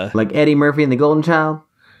like a like Eddie Murphy and the Golden Child?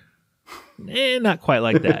 not quite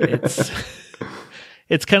like that.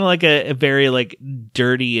 It's kind of like a very like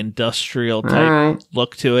dirty industrial type Alright.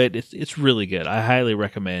 look to it. It's really good. I highly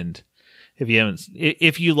recommend if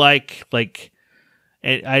you like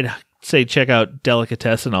I'd say check out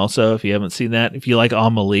Delicatessen also if you haven't seen that. If you like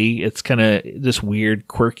Amélie, it's kind of this weird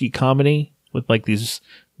quirky comedy with like these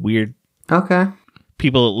weird Okay.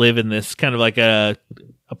 people that live in this kind of like a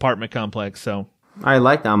apartment complex. So I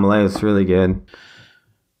liked Amelie. It's really good.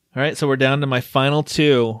 all right, so we're down to my final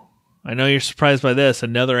two. I know you're surprised by this.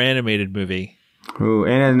 Another animated movie. Ooh,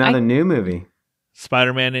 and another new movie.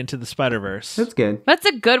 Spider-Man Into the Spider-Verse. That's good. That's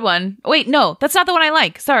a good one. Wait, no, that's not the one I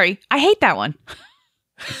like. Sorry. I hate that one.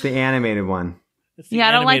 It's the animated one. It's the Yeah,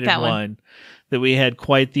 I don't like animated that one. that we had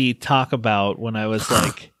quite the talk about when I was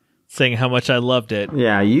like saying how much I loved it.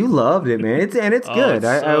 Yeah, you loved it, man. It's Oh, good. it's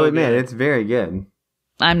I so will admit, good. it's very good.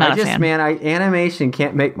 I'm not a fan. Man, animation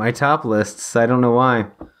can't make my top lists. I don't know why.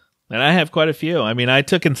 And I have quite a few. I mean, I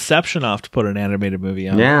took Inception off to put an animated movie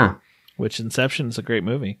on. Yeah. Which Inception is a great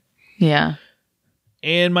movie. Yeah.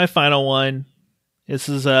 And my final one, this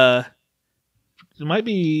is it might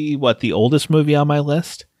be the oldest movie on my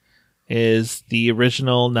list is the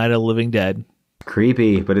original Night of the Living Dead.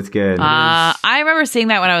 Creepy, but it's good. I remember seeing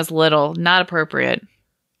that when I was little. Not appropriate.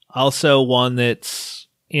 Also one that's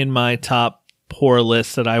in my top horror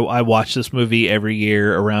list that I watch this movie every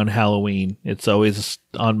year around Halloween. It's always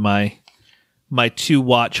on my to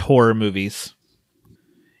watch horror movies.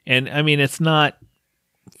 And I mean, it's not,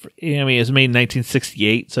 it was made in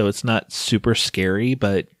 1968, so it's not super scary,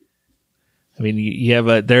 but I mean, you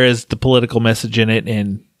have there is the political message in it,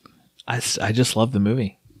 and I just love the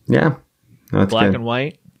movie. Yeah. No, it's Black good. and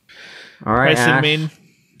white. All right, Bryson, Ash. Min,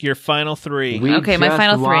 your final three. We Okay, my just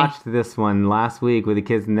final three. watched this one last week with the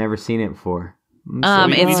kids never seen it before.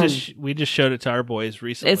 We just showed it to our boys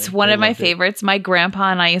recently. It's one They of my loved it. favorites. My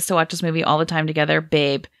grandpa and I used to watch this movie all the time together.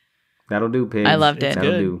 Babe. That'll do, pigs. I loved it.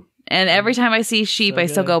 That'll Good. do. And every time I see sheep, So I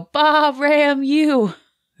still good. go, Bob Ram, you.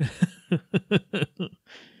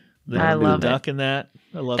 I love the it. duck in that.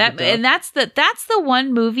 I love That the duck. and that's the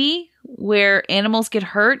one movie where animals get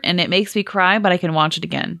hurt and it makes me cry, but I can watch it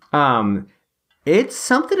again. It's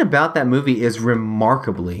something about that movie is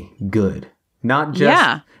remarkably good. Not just,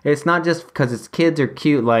 Yeah. It's not just because its kids are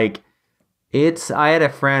cute. Like, I had a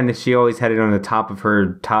friend, she always had it on the top of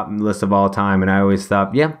her top list of all time, and I always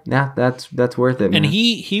thought, yeah, that's worth it, man. And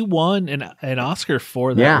he won an Oscar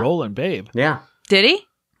for that Yeah. role in Babe. yeah. Did he?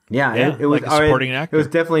 Yeah, Yeah, it was like a supporting actor. It was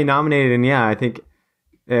definitely nominated, and yeah, I think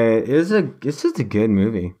it's just a good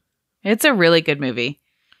movie. It's a really good movie.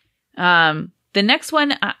 The next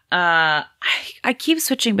one, I keep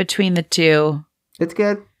switching between the two, It's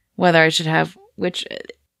good. whether I should have which,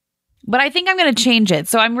 but I think I'm going to change it.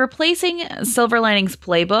 So I'm replacing Silver Linings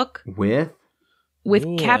Playbook with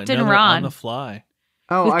Ooh, Captain another Ron. on the fly.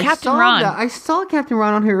 Oh, With I Captain saw Ron. that. I saw Captain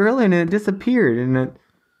Ron on here earlier, and it disappeared. And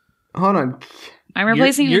hold on, I'm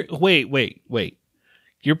replacing. Wait.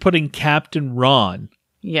 You're putting Captain Ron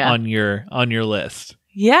yeah, on your list.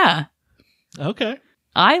 yeah. Okay.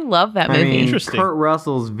 I love that I movie. mean, Interesting. Kurt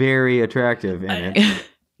Russell's very attractive in it.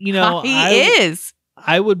 You know, he I is.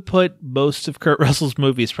 I would put most of Kurt Russell's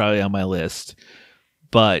movies probably on my list,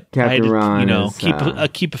 but Captain Ron is,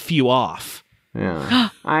 keep a few off. Yeah,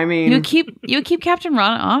 I mean, You keep Captain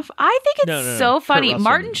Ron off. I think it's No, so Kurt funny. Russell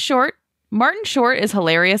Martin movie. Short is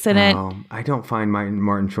hilarious in it. I don't find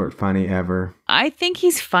Martin Short funny ever. I think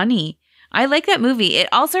he's funny. I like that movie. It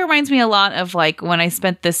also reminds me a lot of like when I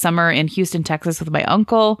spent this summer in Houston, Texas with my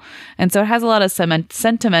uncle. And so it has a lot of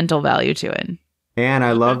sentimental value to it. And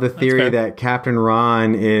I love the theory fair. that Captain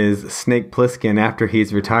Ron is Snake Plissken after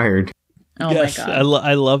he's retired. Oh Yes, my God.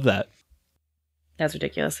 I love that. That's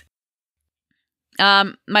ridiculous.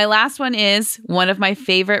 My last one is one of my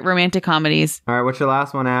favorite romantic comedies, All right, what's your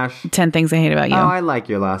last one, Ash? 10 Things I Hate About You. Oh, I like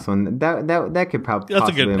your last one. That could probably That's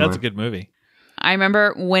possibly a be good movie. I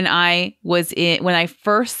remember when I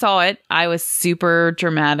first saw it, I was super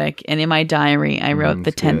dramatic. And in my diary, I wrote the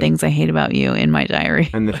That's 10 good. things I hate about you in my diary.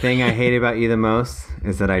 And the thing I hate about you the most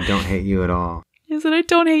is that I don't hate you at all. Is that I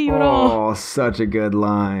don't hate you at all. Oh, such a good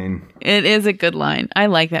line. It is a good line. I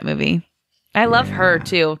like that movie. I love her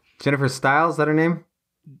too. Jennifer Stiles, is that her name?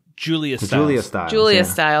 Julia Stiles. Julia Stiles. Julia yeah.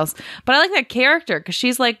 Stiles. But I like that character because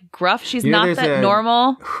she's like gruff. She's You know, not there's that a-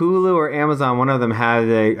 normal. Hulu or Amazon, one of them has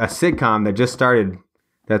a sitcom that just started.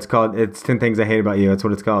 That's called "It's 10 Things I Hate About You." That's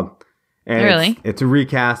what it's called. And Really? It's a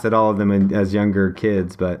recast at all of them as younger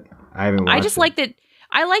kids, but I haven't watched I just it. like that.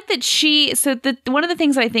 I like that she. So one of the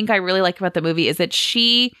things I think I really like about the movie is that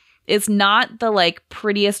she is not the like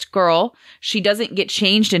prettiest girl. She doesn't get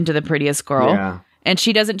changed into the prettiest girl, Yeah. and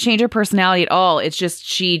she doesn't change her personality at all. It's just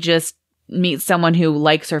she just meets someone who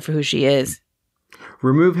likes her for who she is.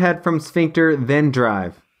 Remove head from sphincter, then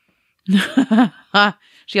drive.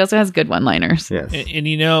 She also has good one-liners. Yes. And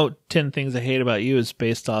you know, 10 Things I Hate About You is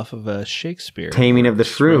based off of Shakespeare. Taming of the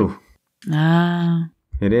Shrew. Ah,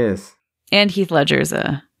 It is. and Heath Ledger's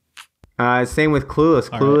a. Same with Clueless.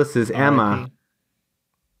 All Clueless right. is Emma.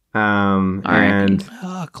 R.I.P. And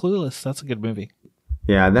Clueless. That's a good movie.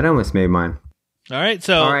 yeah, that almost made mine. All right,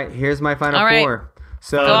 so All right, here's my final All right. four.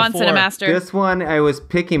 So Go on, Four. Cinemaster. this one, I was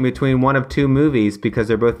picking between one of two movies because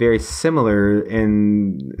they're both very similar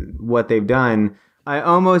in what they've done. I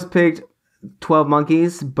almost picked 12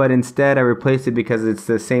 Monkeys, but instead I replaced it because it's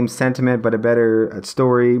the same sentiment but a better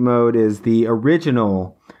story mode is the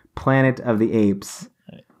original Planet of the Apes.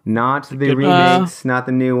 Not the Good remakes, not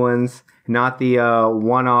the new ones, not the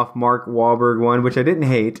one-off Mark Wahlberg one, which I didn't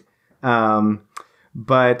hate.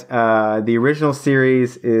 But the original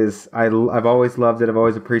series is, I've always loved it. I've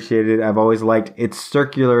always appreciated it. I've always liked its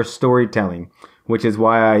circular storytelling, which is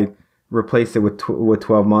why I replaced it with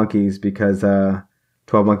 12 Monkeys, because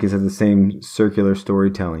 12 Monkeys has the same circular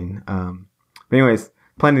storytelling. But anyways,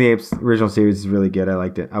 Planet of the Apes original series is really good. I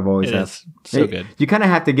liked it. I've always It had. is so good. You kind of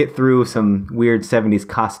have to get through some weird 70s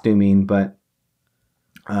costuming, but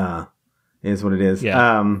it is what it is.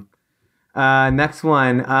 Yeah. Next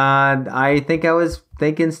one. I think I was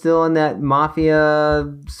thinking still in that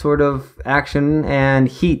mafia sort of action, and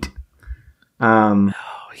Heat.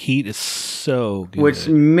 Heat is so good. Which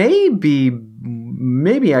maybe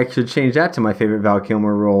I should change that to my favorite Val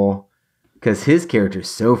Kilmer role, because his character is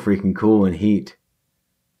so freaking cool in Heat.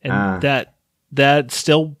 and that's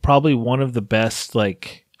still probably one of the best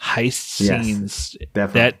like heist Yes, scenes.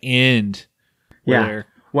 definitely. That end. Yeah. where-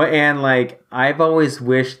 Well, and like I've always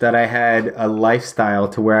wished that I had a lifestyle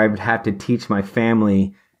to where I would have to teach my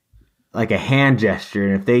family like a hand gesture,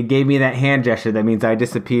 and if they gave me that hand gesture, that means I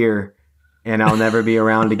disappear and I'll never be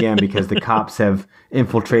around again because the cops have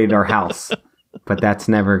infiltrated our house. But that's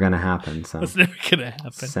never gonna happen. So That's never gonna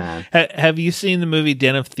happen. sad. Have you seen the movie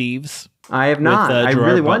Den of Thieves? I have not. I Gerard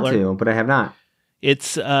really want Butler? to, but I have not.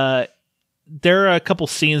 It's there are a couple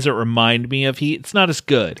scenes that remind me of Heat. It's not as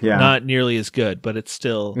good, Yeah. not nearly as good, but it's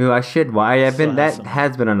still. Ooh, I should. Why? I've been So that awesome.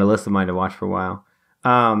 has been on the list of mine to watch for a while.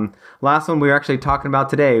 Last one we were actually talking about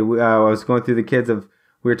today. I was going through the kids of.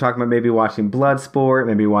 We were talking about maybe watching Bloodsport,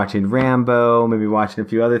 maybe watching Rambo, maybe watching a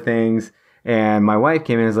few other things. And my wife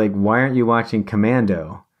came in and was like, "Why aren't you watching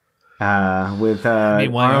Commando?" With I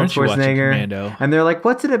mean, why Arnold aren't you watching Schwarzenegger. Commando? And they're like,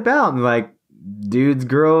 "What's it about?" And like, dude's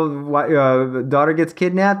daughter gets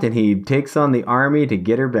kidnapped, and he takes on the army to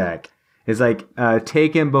get her back. It's like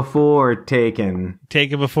Taken before Taken.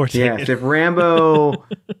 Take it before Taken. Yes, if Rambo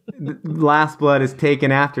Last Blood is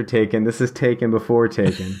Taken after Taken, this is Taken before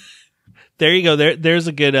Taken. There you go. There's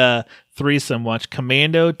a good threesome. Watch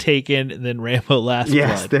Commando, Taken, and then Rambo Last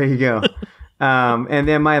Yes, Blood. there you go. And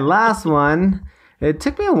then my last one, it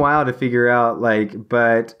took me a while to figure out,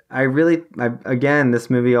 but again, this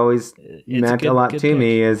movie always meant a lot good to pick.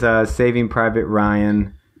 me, is Saving Private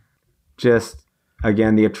Ryan. Just,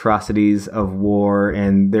 again, the atrocities of war.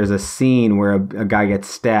 And there's a scene where a guy gets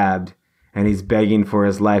stabbed and he's begging for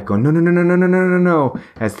his life, going, no, no, no, no, no, no, no, no, no,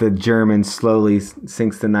 as the German slowly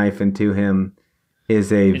sinks the knife into him,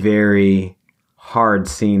 is a very hard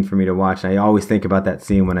scene for me to watch. I always think about that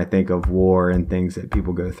scene when I think of war and things that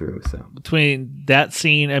people go through. So Between that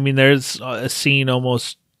scene, I mean, there's a scene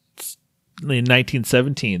almost in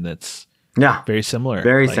 1917 that's yeah, very similar.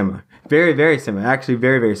 very Like, similar, very, very similar. Actually,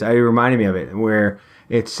 very, very similar. It reminded me of it, where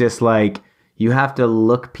it's just like you have to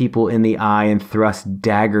look people in the eye and thrust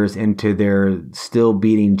daggers into their still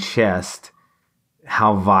beating chest.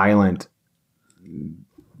 How violent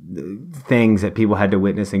things that people had to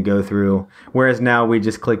witness and go through. Whereas now we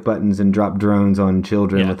just click buttons and drop drones on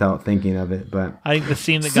children Yeah. without thinking of it. But I think the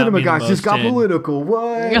scene that got Cinema me the Guys most just got in, political.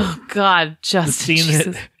 What? Oh God, the just scene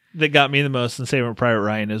Jesus. that got me the most in Saving Private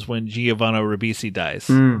Ryan is when Giovanni Ribisi dies.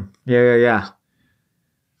 Yeah.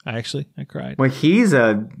 I cried. Well, he's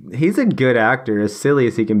a good actor. As silly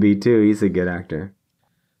as he can be, too. He's a good actor.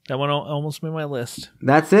 That one almost made my list.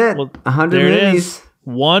 That's it. Well, 100 there it movies. is.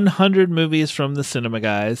 100 movies from the Cinema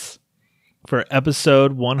Guys for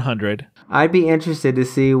episode 100. I'd be interested to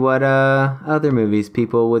see what other movies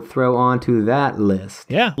people would throw onto that list.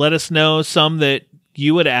 Yeah. Let us know some that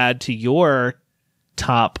you would add to your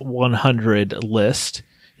top 100 list.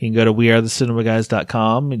 You can go to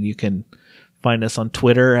wearethecinemaguys.com and you can find us on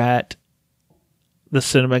Twitter at The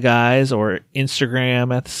Cinema Guys or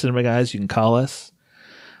Instagram at The Cinema Guys. You can call us.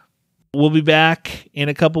 We'll be back in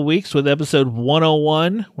a couple weeks with episode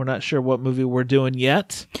 101. We're not sure what movie we're doing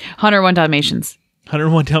yet. 101 Dalmatians.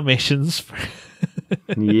 101 Dalmatians.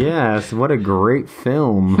 Yes, what a great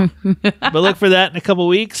film. But look for that in a couple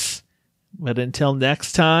weeks. But until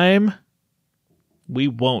next time, we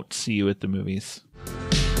won't see you at the movies.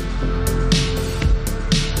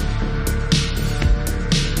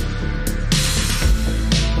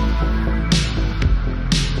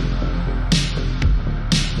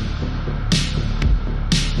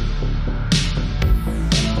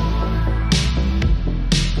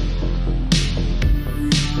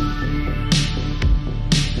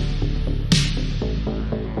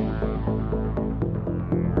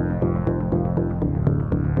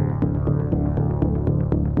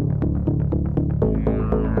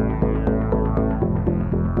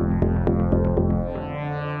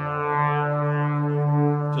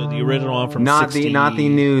 original one from not 60... not the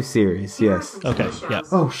new series. Yes. Okay, yeah.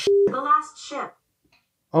 Oh The Last Ship.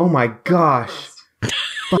 Oh my gosh.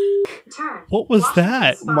 Turn. What was Washington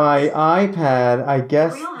that? Spies. My iPad, I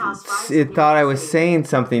guess Real Housewives it of thought I New was York saying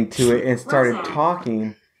something to it and started Roseanne.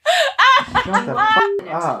 talking. Shut the The fuck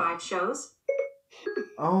next up. 5 shows.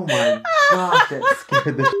 Oh my gosh, that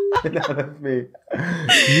scared the shit out of me.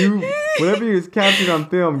 Whatever you was captured on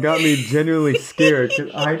film got me genuinely scared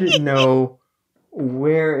because I didn't know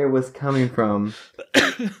where it was coming from.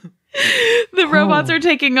 The robots are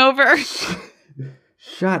taking over.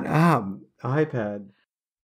 Shut up, iPad.